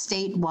 It's a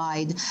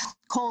statewide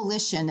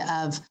coalition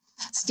of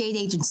state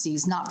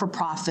agencies,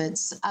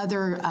 not-for-profits,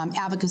 other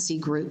advocacy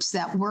groups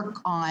that work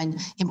on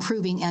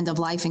improving end of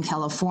life in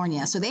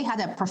California. So they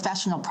had a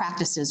professional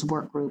practices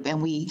work group,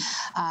 and we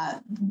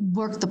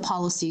worked the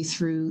policy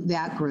through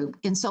that group.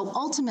 And so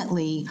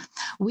ultimately,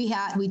 we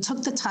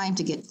took the time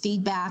to get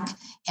feedback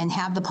and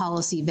have the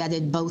policy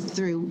vetted both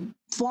through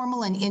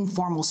formal and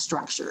informal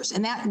structures.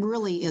 And that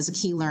really is a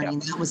key learning.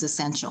 That was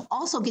essential.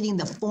 Also getting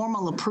the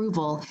formal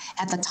approval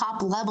at the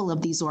top level of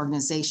these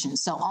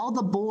organizations. So all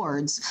the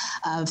boards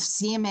of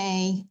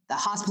CMA, the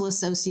Hospital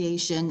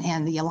Association,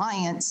 and the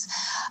Alliance,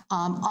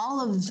 all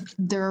of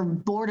their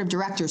board of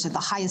directors at the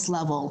highest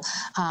level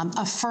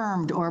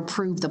affirmed or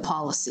approved the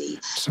policy.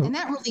 And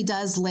that really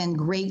does lend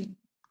great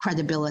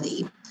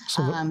credibility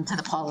to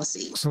the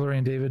policy. So Lori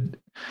and David,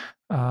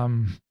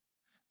 the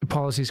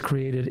policy is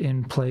created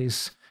in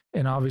place.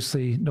 And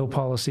obviously, no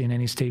policy in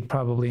any state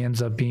probably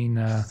ends up being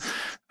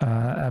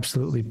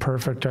absolutely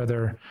perfect. Are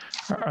there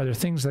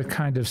things that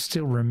kind of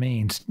still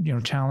remain,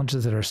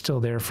 challenges that are still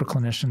there for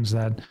clinicians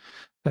that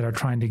are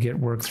trying to get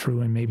worked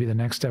through, and maybe the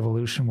next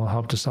evolution will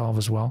help to solve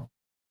as well?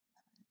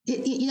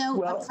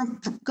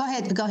 Go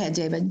ahead,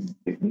 David.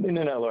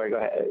 No, Lori, go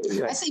ahead.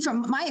 I see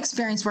from my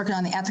experience working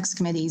on the ethics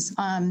committees,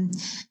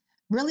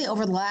 really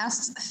over the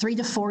last 3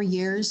 to 4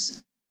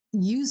 years,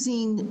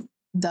 using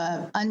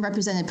the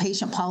unrepresented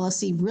patient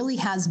policy really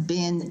has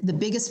been the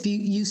biggest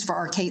use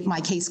for my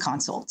case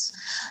consults.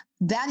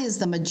 That is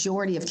the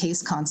majority of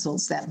case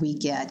consults that we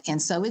get. And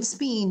so it's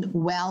being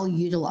well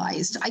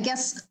utilized. I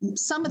guess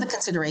some of the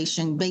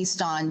consideration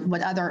based on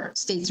what other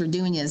states are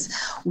doing is,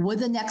 would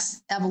the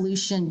next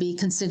evolution be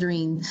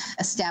considering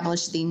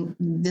establishing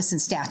this in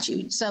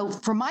statute? So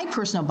for my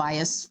personal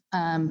bias,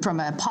 from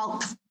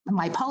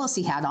my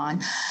policy hat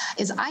on,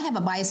 is I have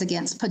a bias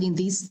against putting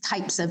these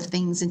types of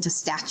things into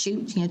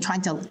statute,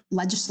 trying to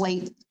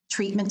legislate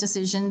treatment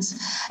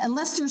decisions,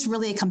 unless there's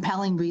really a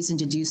compelling reason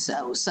to do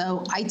so.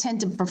 So I tend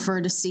to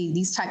prefer to see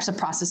these types of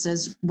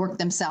processes work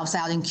themselves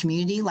out in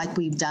community like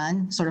we've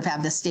done, sort of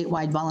have the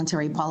statewide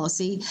voluntary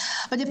policy.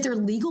 But if there are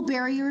legal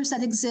barriers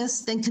that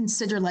exist, then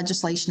consider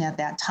legislation at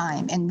that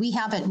time. And we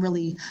haven't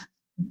really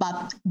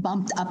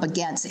bumped up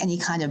against any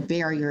kind of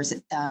barriers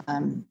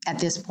at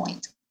this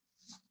point.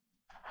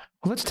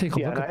 Well, let's take a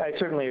look. Yeah, I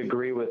certainly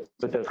agree with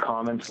those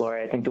comments,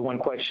 Lori. I think the one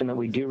question that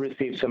we do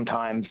receive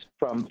sometimes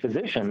from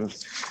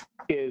physicians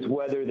is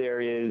whether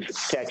there is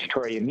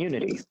statutory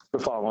immunity for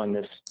following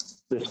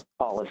this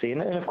policy.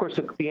 And of course,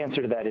 the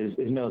answer to that is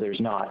no, there's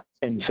not.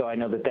 And so I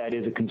know that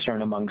is a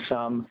concern among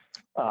some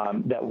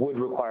that would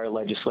require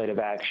legislative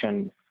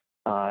action.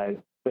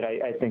 But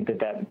I think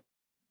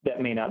that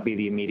may not be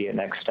the immediate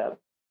next step.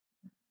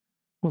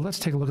 Well, let's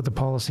take a look at the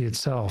policy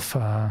itself.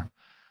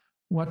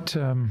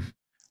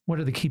 What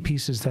are the key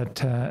pieces that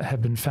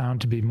have been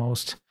found to be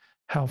most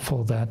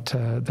helpful that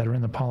are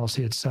in the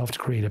policy itself to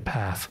create a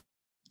path?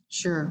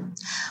 Sure.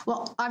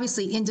 Well,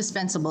 obviously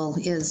indispensable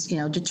is,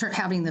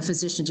 having the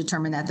physician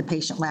determine that the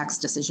patient lacks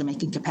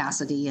decision-making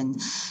capacity and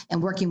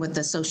working with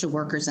the social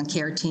workers and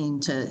care team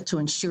to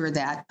ensure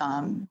that,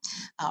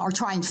 or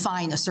try and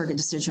find a surrogate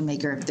decision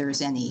maker if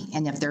there's any,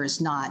 and if there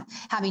is not,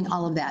 having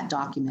all of that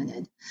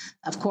documented.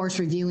 Of course,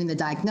 reviewing the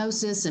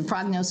diagnosis and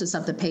prognosis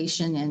of the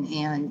patient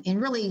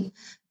and really,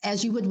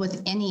 as you would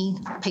with any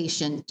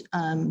patient,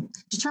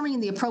 determining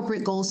the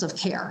appropriate goals of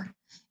care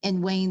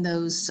and weighing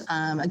those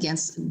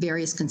against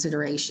various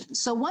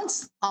considerations. So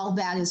once all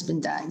that has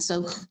been done,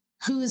 so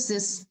who is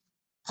this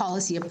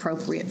policy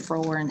appropriate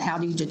for, and how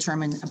do you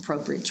determine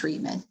appropriate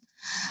treatment?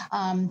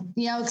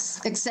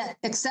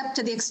 Except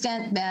to the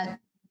extent that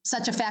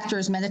such a factor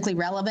is medically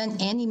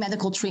relevant, any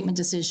medical treatment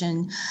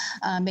decision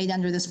made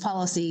under this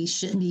policy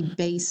shouldn't be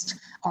based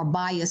or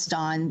biased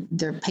on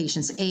their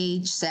patient's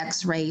age,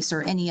 sex, race,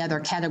 or any other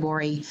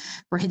category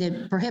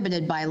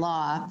prohibited by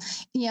law.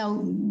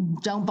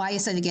 Don't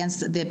bias it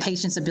against the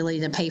patient's ability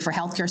to pay for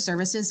healthcare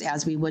services,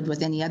 as we would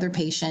with any other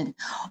patient,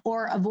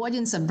 or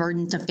avoidance of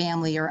burden to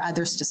family or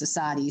others to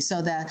society.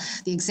 So the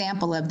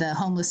example of the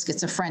homeless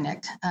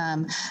schizophrenic,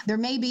 there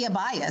may be a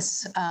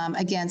bias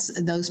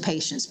against those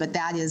patients, but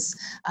that is,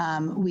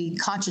 we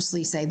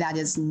consciously say that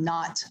is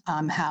not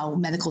how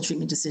medical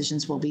treatment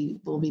decisions will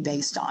be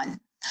based on.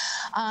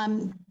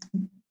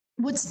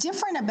 What's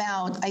different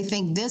about, I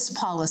think, this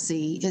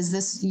policy is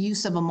this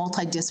use of a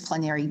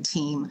multidisciplinary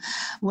team.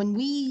 When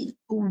we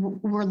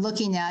were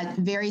looking at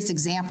various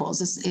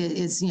examples,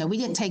 we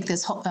didn't take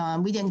this,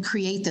 we didn't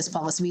create this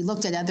policy. We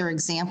looked at other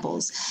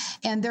examples,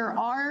 and there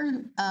are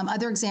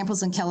other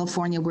examples in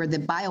California where the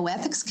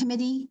Bioethics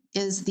Committee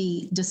is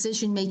the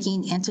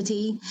decision-making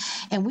entity,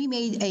 and we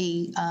made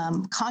a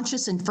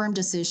conscious and firm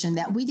decision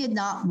that we did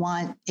not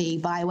want a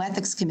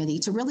Bioethics Committee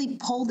to really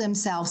pull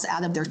themselves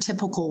out of their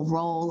typical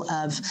role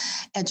of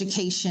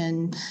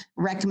education,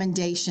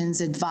 recommendations,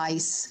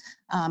 advice,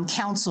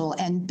 counsel,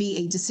 and be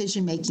a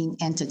decision-making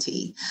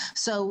entity.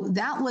 So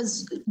that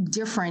was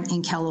different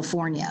in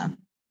California.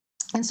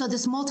 And so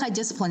this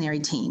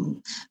multidisciplinary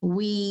team,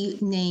 we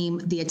name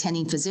the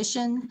attending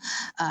physician,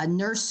 a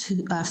nurse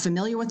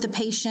familiar with the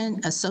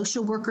patient, a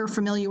social worker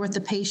familiar with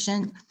the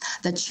patient,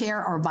 the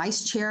chair or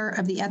vice chair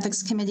of the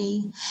ethics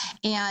committee,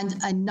 and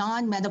a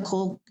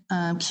non-medical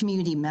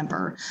community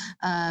member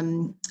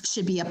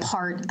should be a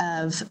part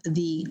of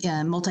the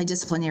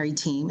multidisciplinary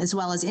team, as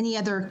well as any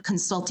other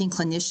consulting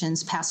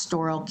clinicians,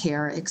 pastoral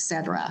care, et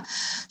cetera,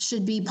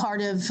 should be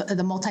part of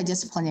the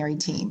multidisciplinary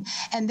team.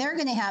 And they're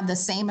going to have the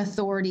same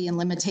authority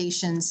and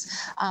limitations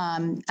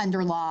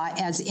under law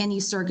as any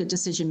surrogate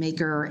decision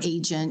maker or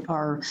agent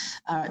or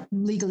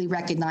legally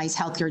recognized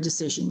healthcare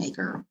decision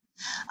maker.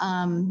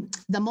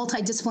 The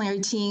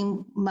multidisciplinary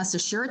team must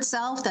assure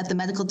itself that the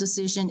medical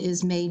decision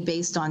is made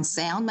based on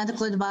sound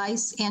medical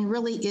advice and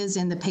really is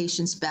in the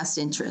patient's best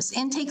interest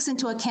and takes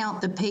into account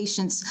the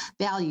patient's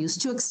values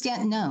to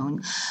extent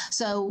known.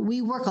 So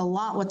we work a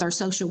lot with our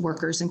social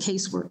workers and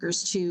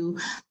caseworkers to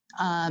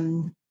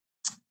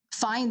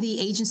find the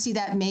agency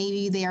that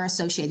maybe they are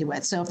associated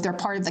with. So if they're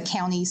part of the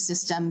county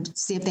system,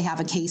 see if they have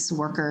a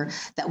caseworker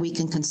that we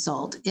can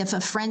consult. If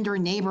a friend or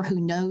neighbor who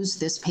knows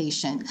this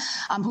patient,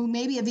 who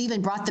maybe have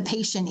even brought the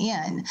patient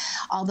in,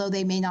 although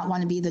they may not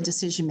want to be the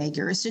decision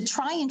maker, is to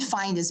try and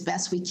find as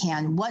best we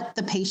can what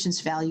the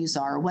patient's values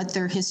are, what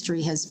their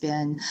history has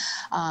been,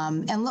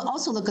 and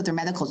also look at their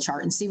medical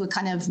chart and see what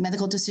kind of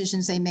medical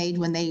decisions they made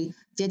when they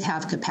did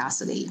have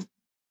capacity.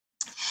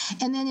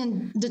 And then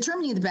in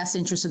determining the best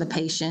interest of the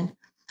patient,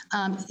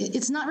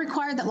 it's not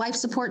required that life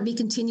support be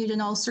continued in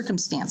all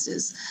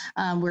circumstances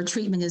where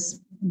treatment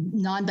is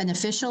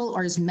non-beneficial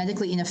or is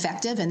medically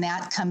ineffective, and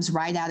that comes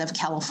right out of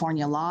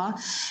California law,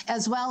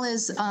 as well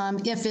as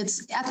if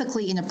it's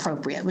ethically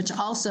inappropriate, which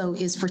also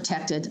is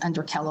protected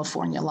under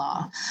California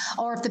law,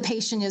 or if the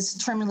patient is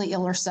terminally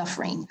ill or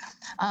suffering,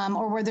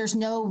 or where there's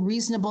no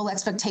reasonable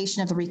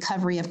expectation of the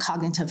recovery of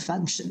cognitive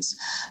functions.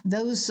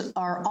 Those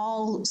are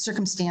all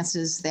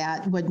circumstances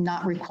that would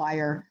not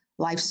require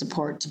life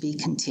support to be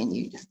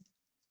continued.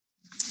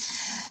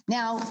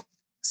 Now,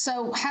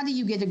 so how do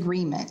you get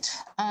agreement?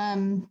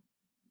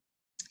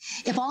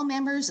 If all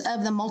members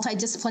of the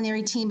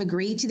multidisciplinary team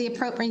agree to the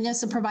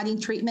appropriateness of providing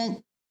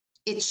treatment,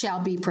 it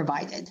shall be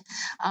provided.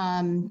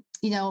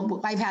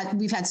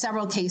 We've had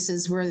several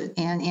cases where,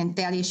 and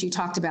Thaddeus, you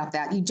talked about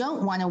that. You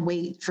don't want to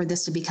wait for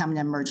this to become an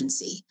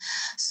emergency.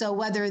 So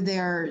whether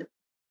they're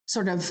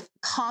sort of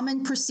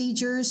common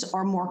procedures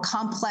or more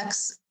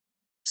complex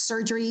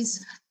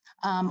surgeries,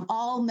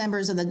 all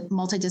members of the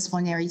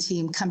multidisciplinary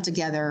team come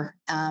together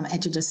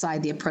and to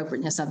decide the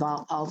appropriateness of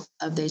all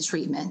of the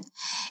treatment.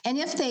 And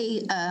if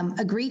they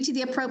agree to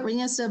the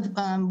appropriateness of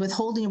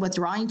withholding and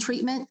withdrawing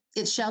treatment,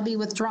 it shall be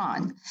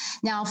withdrawn.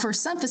 Now, for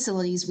some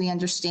facilities, we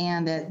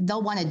understand that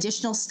they'll want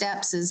additional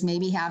steps, as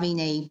maybe having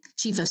a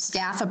chief of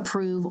staff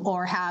approve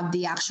or have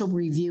the actual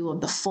review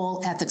of the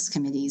full ethics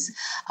committees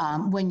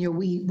when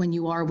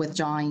you are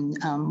withdrawing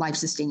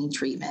life-sustaining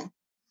treatment.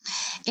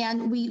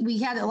 And we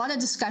had a lot of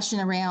discussion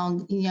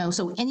around,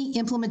 so any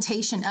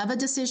implementation of a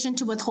decision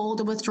to withhold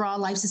or withdraw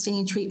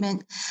life-sustaining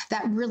treatment,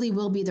 that really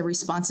will be the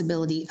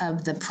responsibility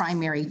of the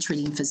primary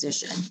treating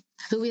physician,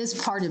 who is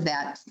part of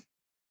that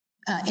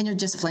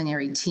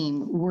interdisciplinary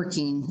team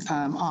working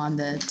on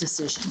the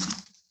decision.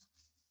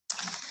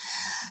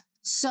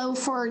 So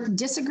for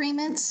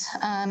disagreements,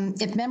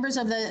 if members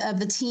of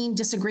the team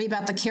disagree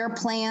about the care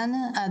plan,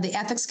 the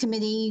ethics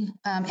committee,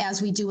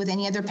 as we do with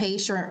any other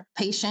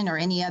patient or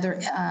any other,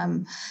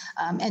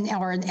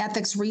 or an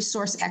ethics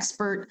resource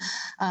expert,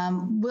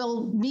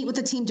 will meet with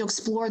the team to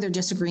explore their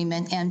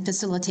disagreement and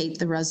facilitate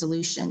the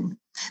resolution.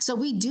 So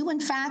we do, in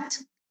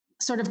fact,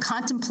 sort of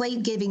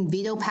contemplate giving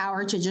veto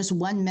power to just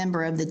one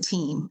member of the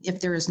team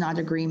if there is not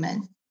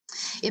agreement.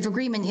 If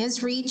agreement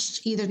is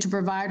reached, either to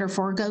provide or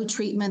forego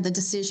treatment, the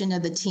decision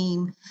of the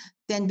team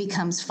then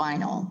becomes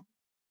final.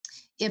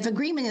 If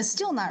agreement is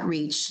still not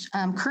reached,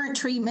 current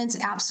treatments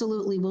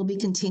absolutely will be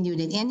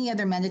continued and any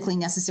other medically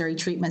necessary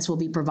treatments will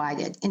be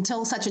provided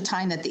until such a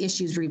time that the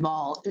issue is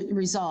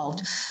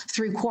resolved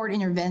through court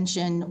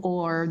intervention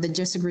or the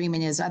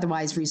disagreement is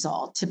otherwise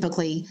resolved.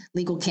 Typically,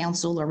 legal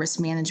counsel or risk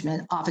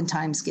management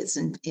oftentimes gets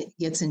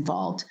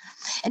involved.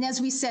 And as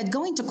we said,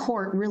 going to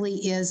court really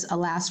is a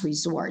last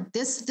resort.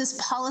 This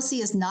policy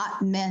is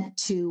not meant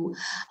to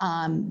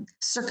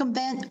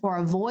circumvent or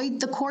avoid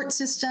the court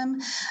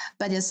system,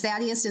 but as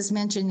Thaddeus has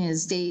mentioned,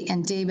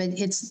 and David,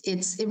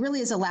 it really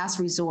is a last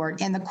resort.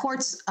 And the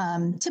courts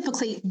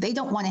typically, they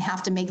don't want to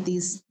have to make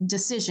these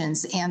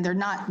decisions, and they're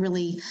not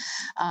really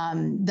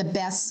the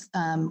best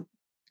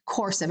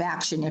course of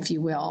action, if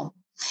you will.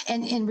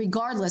 And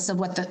regardless of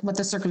what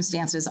the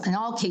circumstances, in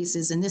all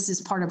cases, and this is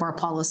part of our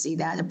policy,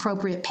 that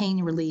appropriate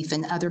pain relief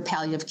and other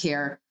palliative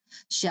care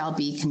shall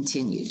be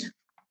continued.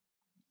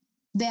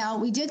 Now,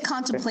 we did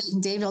contemplate,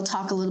 and David will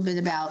talk a little bit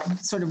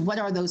about sort of what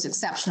are those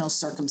exceptional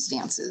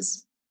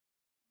circumstances.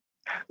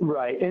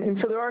 Right. And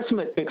so there are some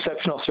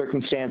exceptional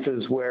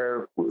circumstances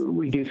where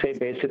we do say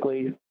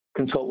basically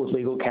consult with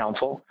legal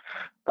counsel.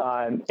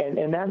 And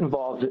that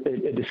involves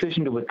a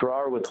decision to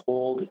withdraw or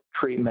withhold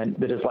treatment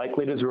that is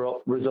likely to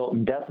result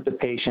in death of the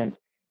patient,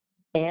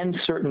 and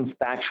certain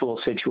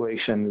factual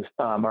situations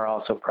are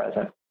also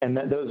present. And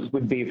those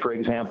would be, for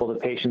example, the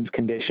patient's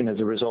condition as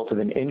a result of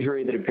an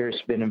injury that appears to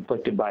have been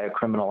inflicted by a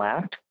criminal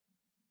act.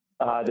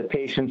 The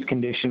patient's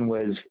condition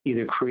was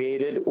either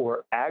created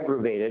or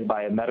aggravated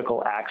by a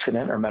medical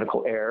accident or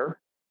medical error.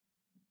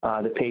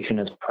 The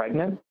patient is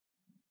pregnant,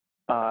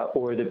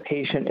 or the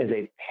patient is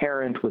a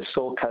parent with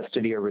sole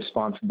custody or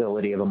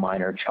responsibility of a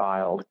minor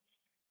child.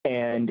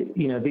 And,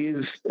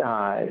 these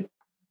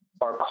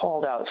are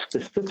called out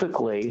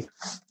specifically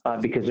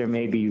because there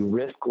may be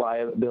risk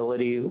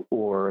liability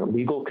or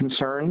legal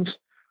concerns,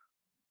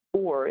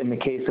 or in the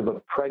case of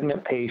a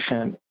pregnant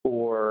patient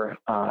or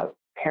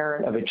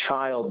parent of a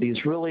child,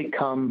 these really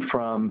come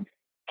from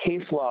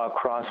case law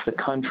across the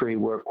country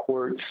where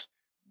courts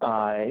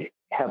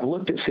have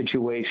looked at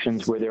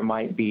situations where there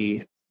might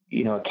be,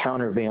 a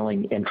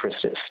countervailing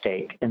interest at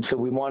stake. And so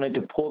we wanted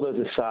to pull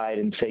those aside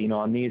and say,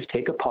 on these,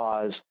 take a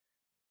pause,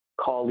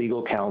 call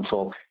legal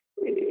counsel,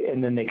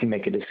 and then they can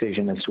make a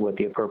decision as to what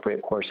the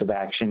appropriate course of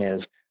action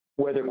is,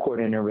 whether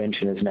court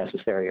intervention is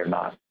necessary or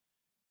not.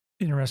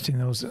 Interesting,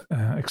 those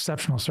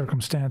exceptional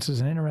circumstances,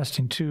 and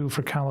interesting too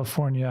for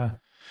California,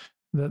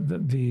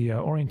 the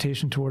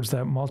orientation towards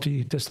that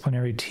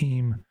multidisciplinary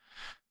team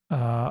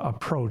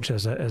approach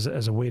as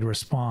a way to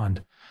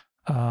respond,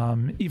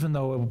 even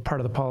though part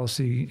of the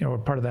policy or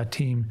part of that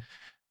team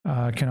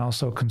can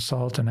also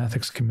consult an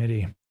ethics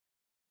committee.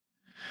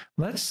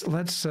 Let's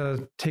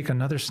take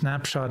another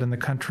snapshot in the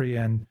country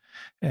and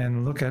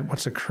look at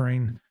what's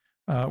occurring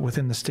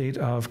within the state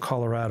of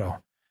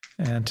Colorado.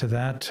 And to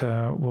that,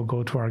 we'll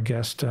go to our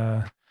guest,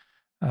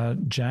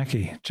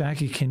 Jackie.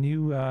 Jackie, can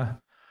you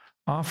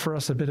offer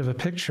us a bit of a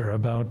picture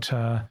about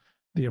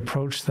the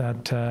approach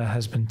that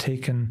has been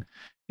taken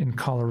in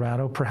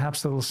Colorado,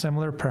 perhaps a little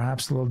similar,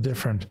 perhaps a little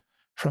different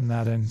from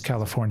that in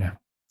California?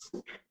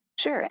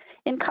 Sure.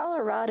 In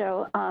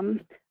Colorado,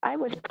 I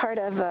was part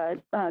of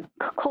a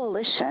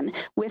coalition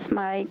with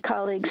my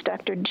colleagues,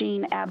 Dr.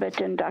 Jean Abbott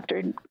and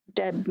Dr.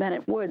 Deb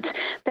Bennett-Woods,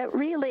 that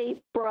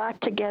really brought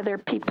together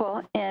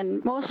people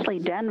in mostly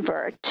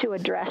Denver to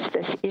address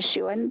this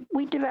issue. And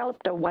we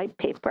developed a white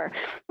paper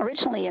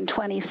originally in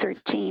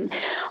 2013.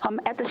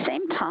 At the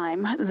same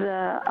time,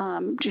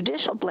 the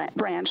judicial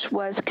branch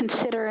was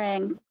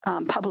considering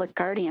public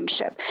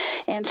guardianship.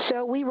 And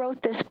so we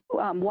wrote this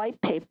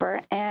white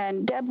paper,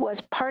 and Deb was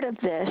part of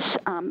this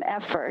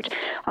effort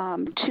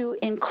to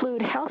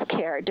include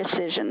healthcare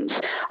decisions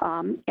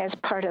as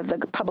part of the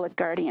public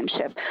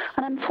guardianship.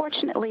 And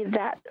unfortunately,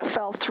 that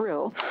fell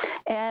through.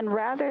 And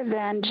rather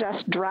than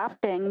just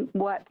dropping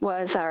what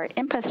was our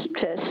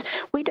impetus,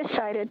 we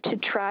decided to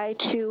try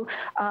to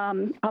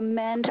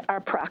amend our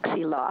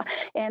proxy law.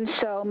 And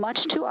so much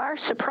to our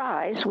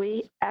surprise,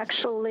 we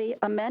actually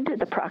amended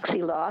the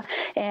proxy law,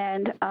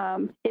 and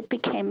it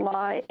became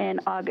law in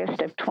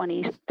August of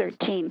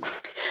 2013.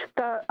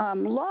 The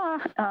law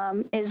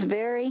is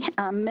very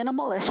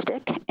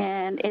minimalistic,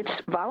 and it's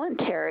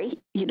voluntary.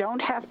 You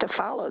don't have to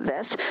follow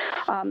this.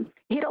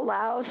 It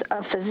allows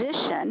a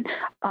physician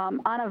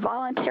on a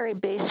voluntary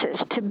basis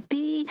to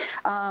be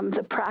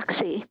the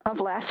proxy of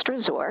last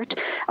resort.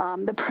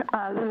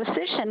 The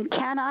physician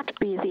cannot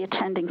be the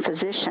attending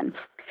physician,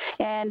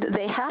 and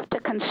they have to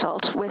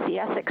consult with the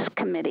ethics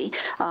committee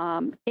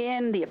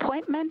in the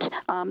appointment.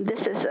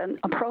 This is an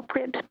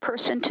appropriate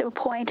person to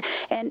appoint,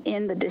 and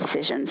in the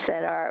decisions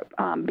that are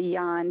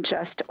beyond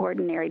just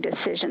ordinary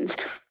decisions.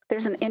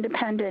 There's an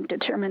independent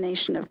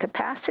determination of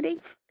capacity,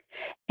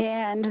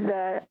 and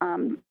the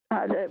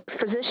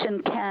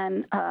physician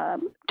can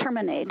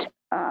terminate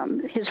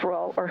his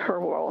role or her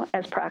role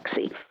as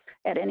proxy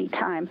at any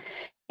time.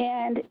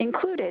 And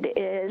included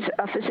is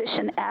a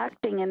physician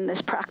acting in this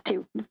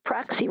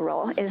proxy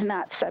role is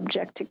not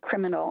subject to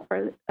criminal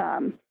or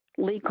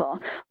legal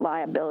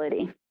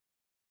liability.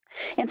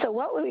 And so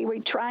what we were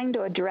trying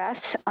to address,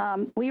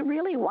 we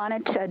really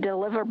wanted to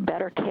deliver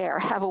better care,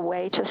 have a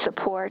way to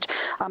support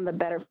the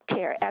better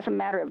care as a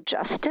matter of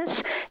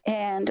justice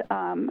and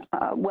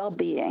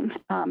well-being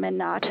and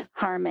not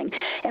harming.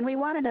 And we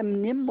wanted a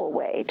nimble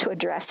way to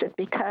address it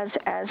because,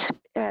 as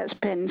has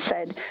been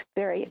said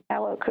very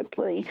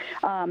eloquently,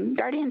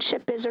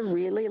 guardianship is a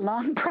really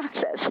long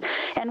process.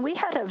 And we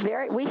have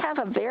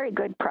a very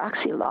good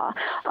proxy law.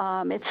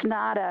 It's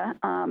not a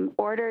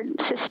ordered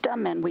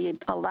system, and we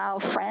allow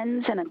friends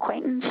and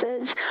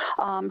acquaintances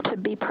to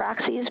be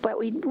proxies, but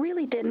we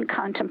really didn't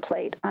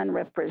contemplate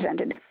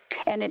unrepresented.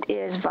 And it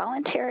is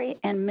voluntary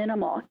and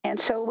minimal. And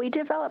so we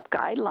developed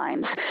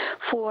guidelines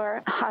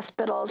for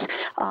hospitals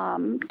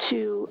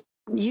to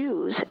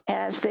use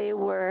as they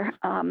were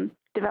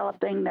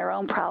developing their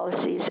own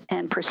policies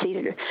and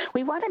procedures.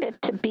 We wanted it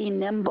to be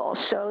nimble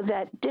so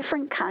that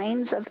different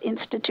kinds of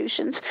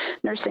institutions,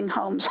 nursing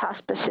homes,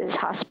 hospices,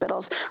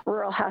 hospitals,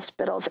 rural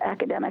hospitals,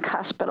 academic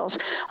hospitals,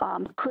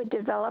 could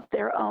develop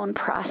their own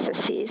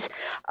processes.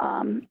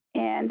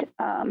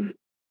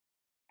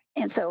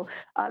 So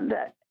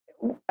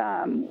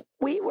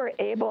we were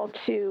able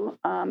to,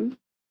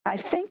 I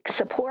think,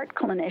 support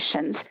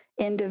clinicians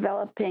in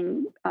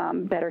developing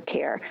better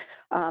care.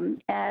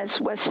 As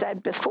was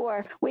said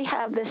before, we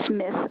have this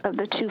myth of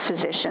the two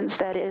physicians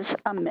that is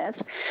a myth.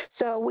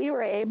 So we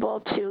were able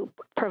to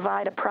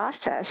provide a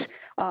process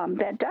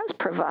that does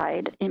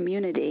provide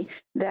immunity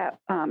that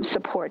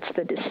supports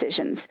the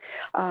decisions.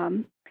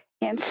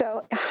 And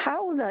so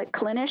how the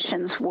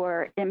clinicians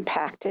were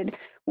impacted,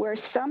 where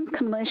some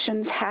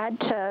clinicians had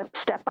to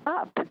step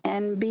up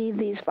and be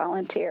these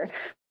volunteer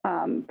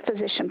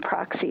physician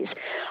proxies.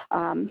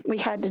 We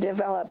had to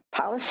develop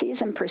policies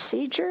and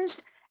procedures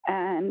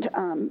and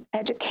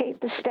educate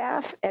the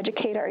staff,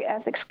 educate our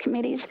ethics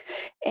committees,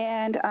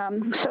 and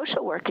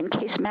social work and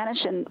case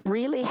management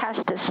really has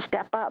to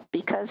step up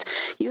because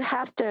you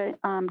have to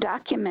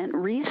document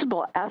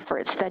reasonable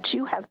efforts that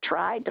you have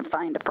tried to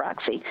find a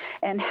proxy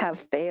and have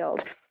failed,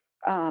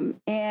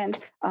 and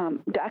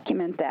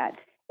document that.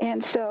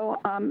 And so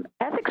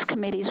ethics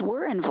committees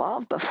were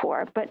involved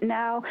before, but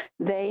now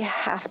they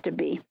have to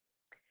be.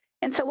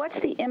 And so what's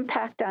the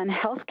impact on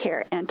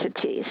healthcare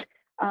entities?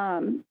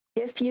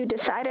 If you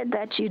decided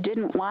that you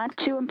didn't want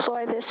to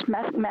employ this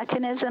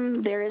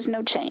mechanism, there is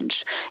no change.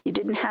 You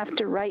didn't have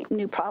to write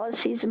new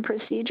policies and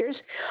procedures.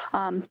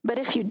 But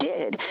if you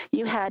did,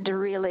 you had to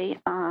really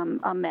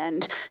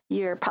amend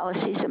your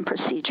policies and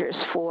procedures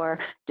for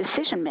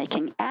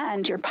decision-making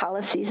and your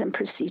policies and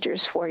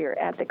procedures for your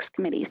ethics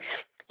committees.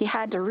 You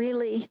had to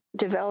really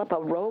develop a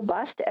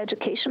robust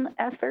education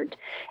effort,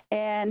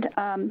 and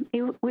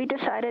we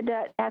decided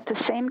that at the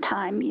same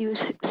time you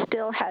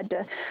still had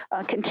to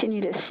continue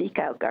to seek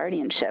out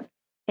guardianship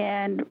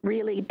and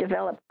really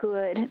develop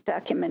good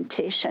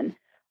documentation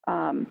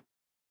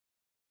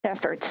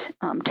efforts,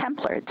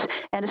 templates,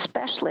 and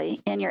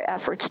especially in your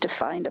efforts to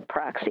find a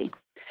proxy.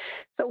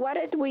 So what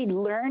did we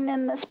learn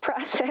in this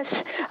process?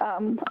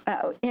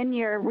 In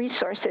your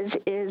resources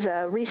is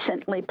a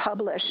recently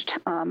published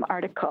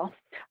article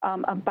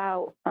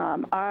about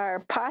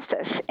our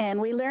process,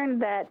 and we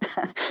learned that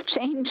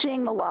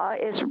changing the law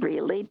is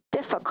really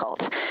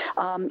difficult.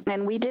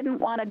 And we didn't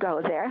want to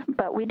go there,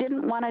 but we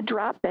didn't want to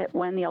drop it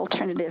when the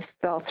alternative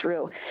fell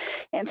through.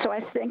 And so I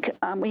think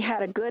we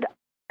had a good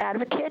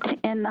advocate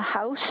in the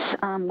House,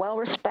 well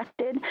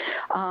respected,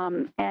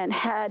 and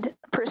had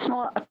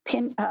personal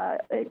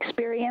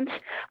experience.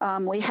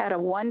 We had a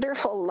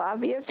wonderful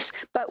lobbyist,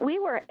 but we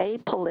were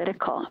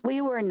apolitical. We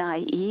were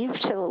naive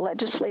to the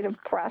legislative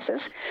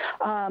process,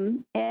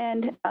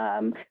 and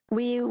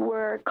we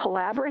were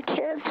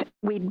collaborative.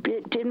 We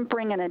didn't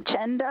bring an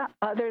agenda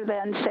other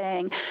than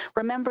saying,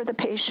 remember the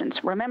patients,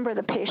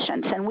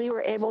 and we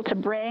were able to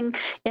bring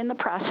in the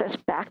process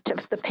back to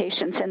the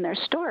patients and their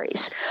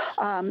stories.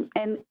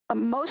 And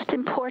most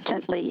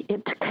importantly,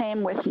 it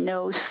came with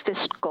no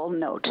fiscal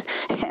note.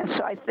 And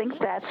so I think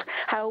that's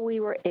how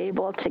we were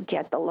able to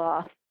get the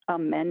law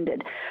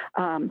amended.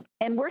 And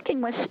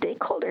working with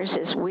stakeholders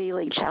is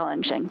really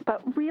challenging,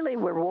 but really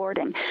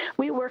rewarding.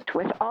 We worked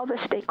with all the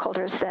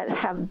stakeholders that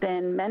have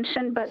been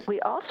mentioned, but we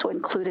also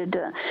included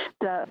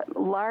the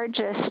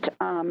largest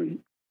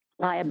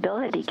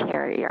liability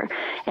carrier,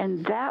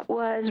 and that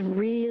was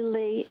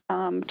really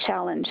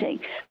challenging.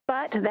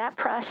 But that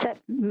process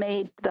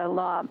made the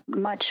law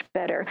much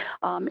better,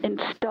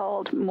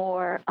 installed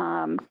more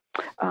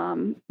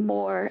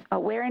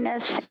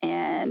awareness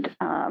and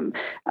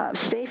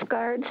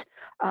safeguards.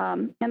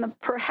 And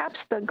perhaps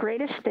the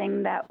greatest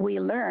thing that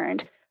we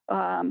learned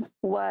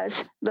was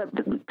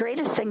the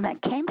greatest thing that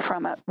came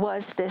from it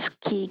was this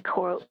key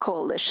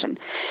coalition.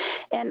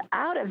 And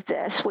out of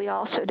this, we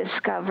also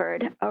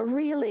discovered a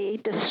really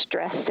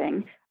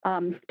distressing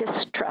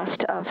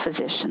distrust of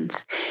physicians.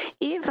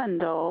 Even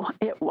though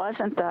it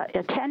wasn't the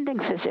attending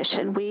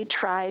physician, we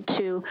tried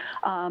to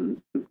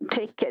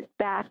take it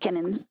back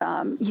and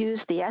use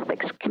the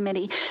ethics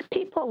committee.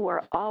 People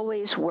were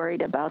always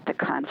worried about the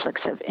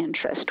conflicts of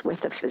interest with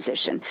the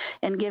physician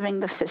and giving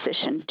the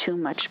physician too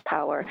much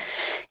power.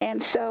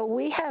 And so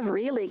we have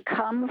really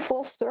come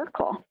full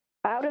circle.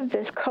 Out of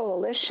this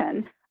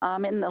coalition,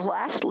 in the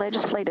last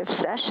legislative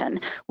session,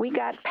 we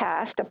got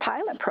passed a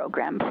pilot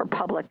program for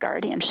public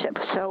guardianship.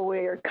 So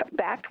we're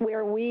back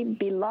where we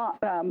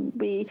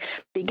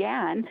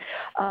began.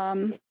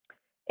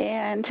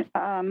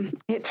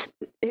 It's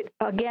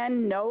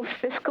again, no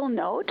fiscal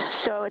note,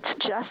 so it's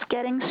just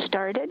getting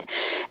started,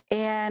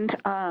 and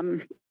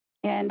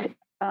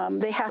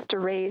they have to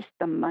raise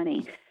the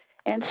money,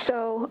 and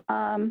so.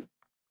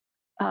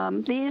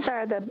 These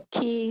are the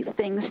key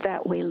things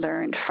that we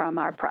learned from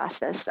our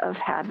process of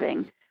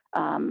having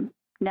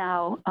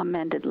now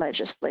amended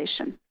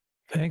legislation.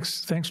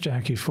 Thanks,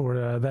 Jackie,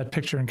 for that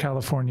picture in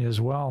California as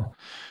well.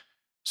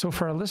 So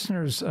for our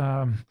listeners,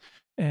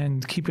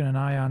 and keeping an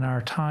eye on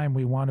our time,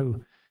 we want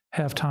to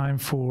have time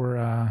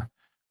for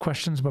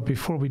questions. But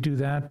before we do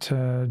that,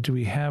 do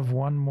we have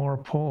one more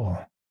poll?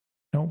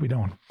 No, we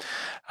don't.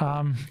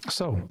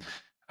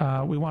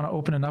 We want to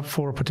open it up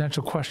for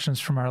potential questions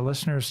from our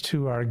listeners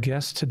to our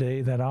guest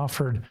today that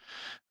offered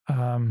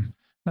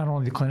not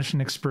only the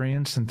clinician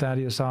experience and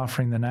Thaddeus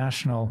offering the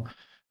national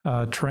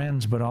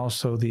trends, but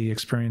also the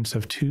experience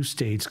of two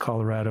states,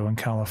 Colorado and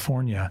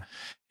California,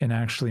 in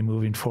actually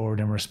moving forward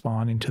and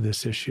responding to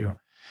this issue.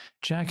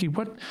 Jackie,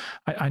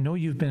 I know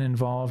you've been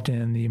involved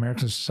in the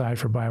American Society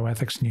for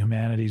Bioethics and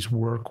Humanities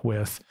work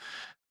with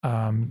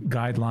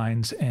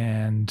guidelines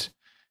and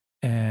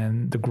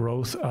the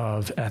growth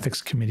of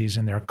ethics committees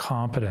and their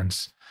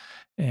competence.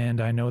 And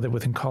I know that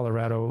within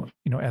Colorado,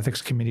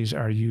 ethics committees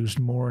are used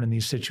more in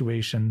these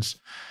situations.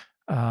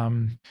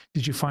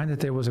 Did you find that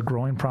there was a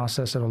growing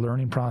process and a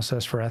learning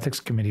process for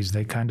ethics committees?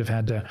 They kind of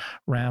had to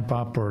ramp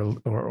up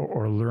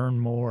or learn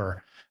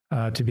more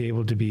to be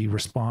able to be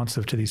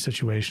responsive to these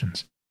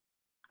situations?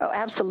 Oh,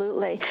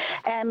 absolutely.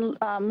 And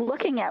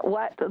looking at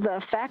what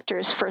the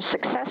factors for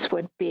success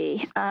would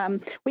be,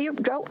 we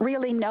don't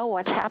really know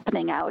what's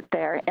happening out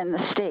there in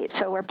the state.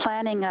 So we're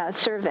planning a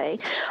survey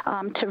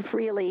to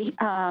really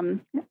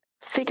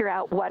figure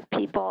out what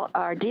people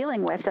are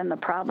dealing with and the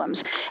problems.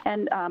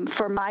 And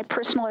for my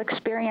personal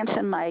experience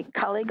and my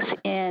colleagues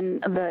in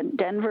the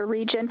Denver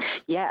region,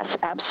 yes,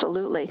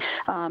 absolutely.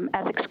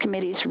 Ethics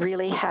committees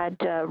really had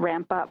to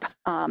ramp up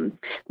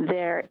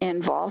their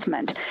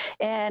involvement.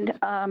 And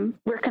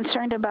we're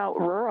concerned about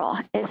rural.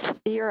 If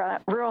you're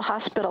a rural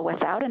hospital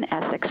without an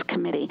ethics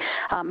committee,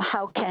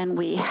 how can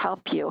we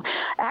help you?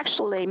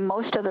 Actually,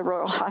 most of the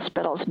rural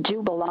hospitals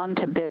do belong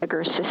to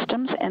bigger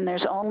systems, and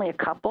there's only a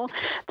couple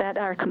that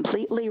are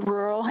completely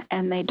rural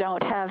and they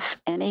don't have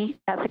any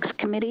ethics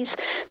committees.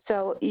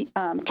 So,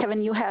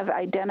 Kevin, you have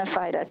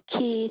identified a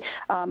key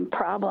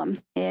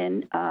problem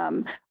in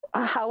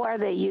how are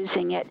they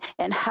using it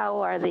and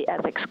how are the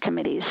ethics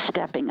committees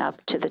stepping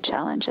up to the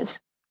challenges?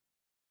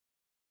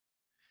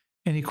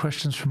 Any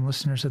questions from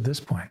listeners at this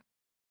point?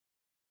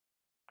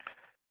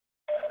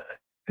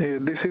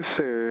 This is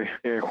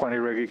Juan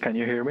Iregui. Can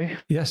you hear me?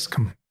 Yes,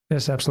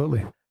 yes,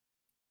 absolutely.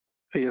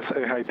 Yes,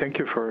 hi. Thank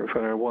you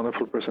for a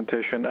wonderful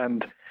presentation.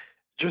 And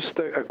just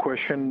a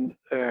question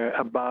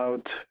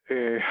about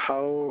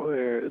how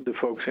the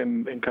folks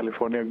in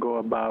California go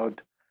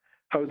about,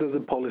 how does the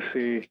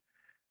policy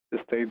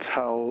states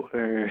how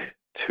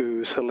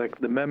to select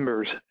the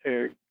members?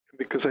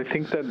 Because I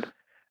think that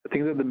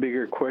the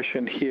bigger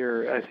question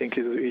here, I think,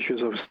 is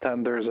issues of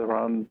standards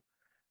around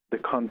the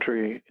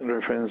country in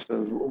reference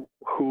to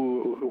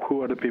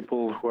who are the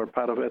people who are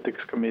part of ethics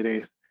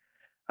committees,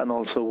 and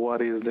also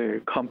what is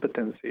the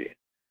competency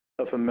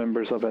of the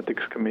members of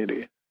ethics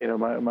committee.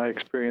 My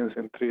experience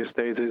in 3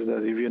 states is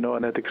that if you know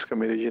an ethics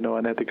committee, you know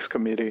an ethics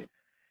committee.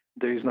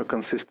 There is no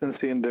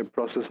consistency in the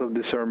process of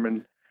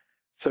discernment.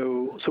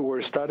 So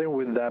we're starting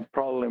with that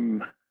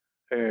problem,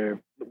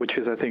 which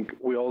is, I think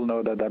we all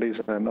know that is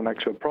an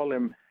actual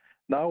problem.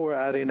 Now we're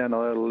adding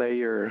another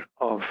layer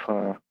of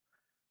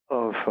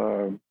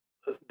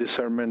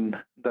discernment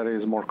that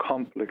is more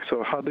complex.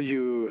 So how do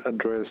you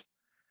address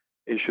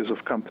issues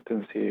of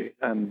competency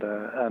and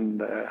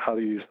how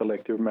do you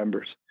select your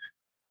members?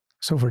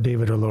 So for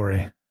David or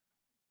Lori.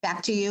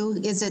 Back to you.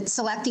 Is it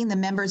selecting the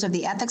members of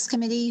the ethics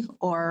committee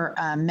or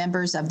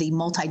members of the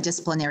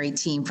multidisciplinary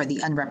team for the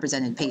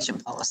unrepresented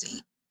patient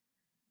policy?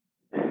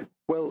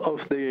 Well, of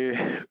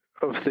the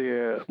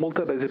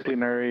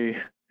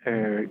multidisciplinary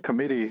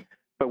committee,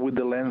 but with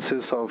the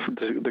lenses of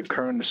the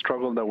current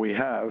struggle that we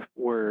have,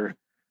 where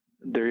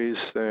there is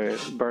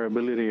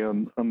variability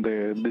on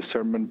the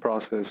discernment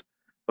process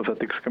of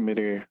ethics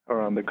committee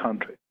around the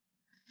country.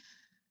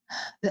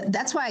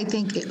 That's why I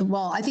think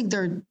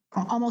they're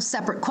almost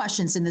separate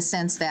questions in the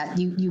sense that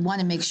you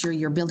want to make sure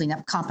you're building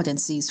up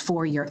competencies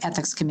for your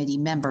ethics committee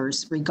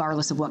members,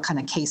 regardless of what kind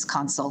of case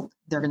consult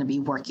they're going to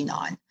be working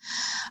on.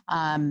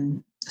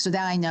 So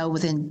that I know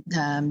within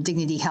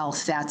Dignity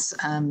Health, that's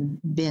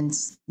been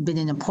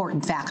an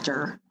important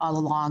factor all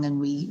along, and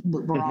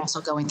we're also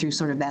going through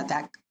sort of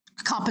that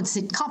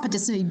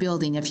competency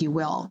building, if you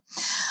will.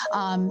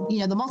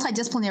 The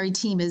multidisciplinary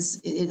team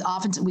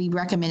we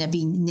recommend it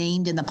being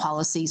named in the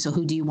policy. So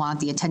who do you want?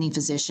 The attending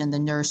physician, the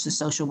nurse, the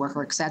social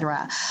worker, et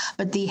cetera.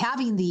 But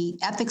having the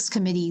ethics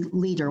committee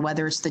leader,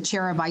 whether it's the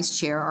chair or vice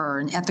chair or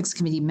an ethics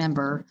committee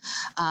member,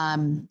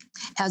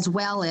 as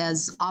well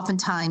as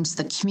oftentimes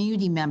the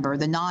community member,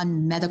 the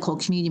non-medical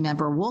community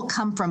member will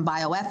come from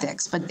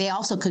bioethics, but they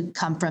also could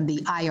come from the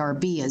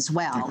IRB as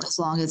well, as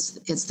long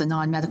as it's the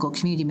non-medical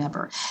community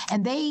member.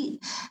 And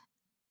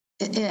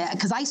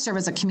because I serve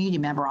as a community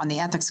member on the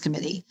ethics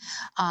committee,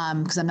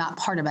 because I'm not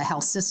part of a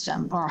health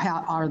system or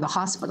the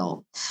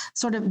hospital,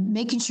 sort of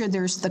making sure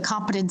there's the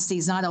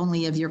competencies not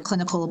only of your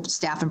clinical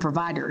staff and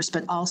providers,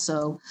 but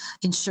also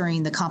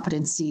ensuring the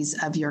competencies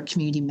of your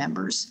community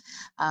members.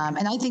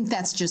 And I think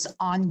that's just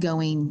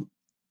ongoing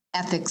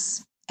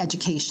ethics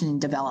education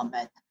and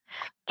development.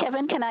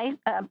 Kevin, can I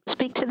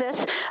speak to this?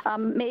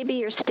 Maybe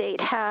your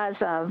state has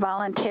a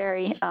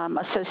voluntary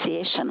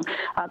association.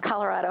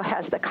 Colorado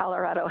has the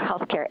Colorado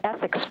Healthcare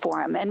Ethics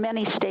Forum, and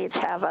many states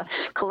have a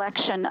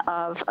collection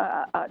of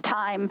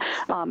time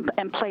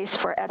and place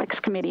for ethics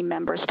committee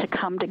members to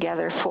come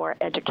together for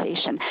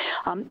education.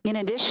 In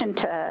addition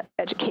to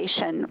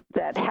education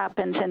that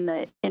happens in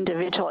the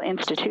individual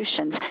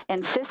institutions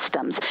and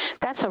systems,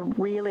 that's a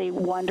really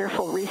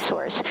wonderful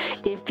resource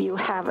if you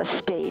have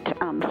a state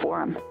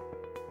forum.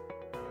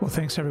 Well,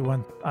 thanks,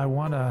 everyone. I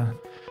want to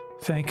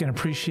thank and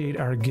appreciate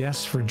our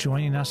guests for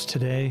joining us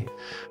today.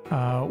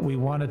 We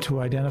wanted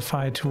to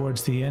identify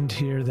towards the end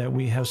here that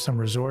we have some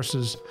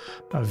resources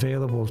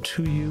available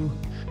to you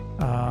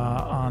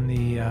on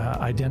the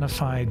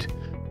identified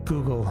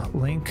Google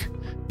link.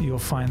 You'll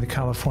find the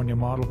California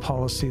Model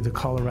Policy, the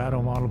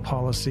Colorado Model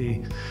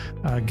Policy,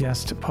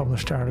 guest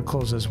published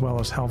articles, as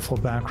well as helpful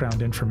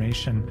background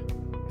information.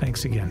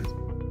 Thanks again.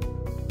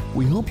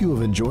 We hope you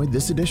have enjoyed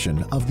this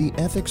edition of the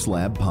Ethics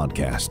Lab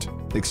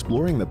podcast,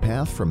 exploring the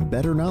path from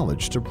better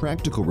knowledge to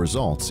practical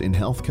results in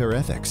healthcare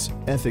ethics.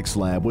 Ethics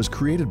Lab was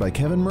created by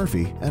Kevin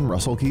Murphy and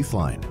Russell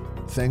Keithline.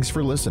 Thanks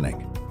for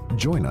listening.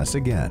 Join us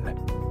again.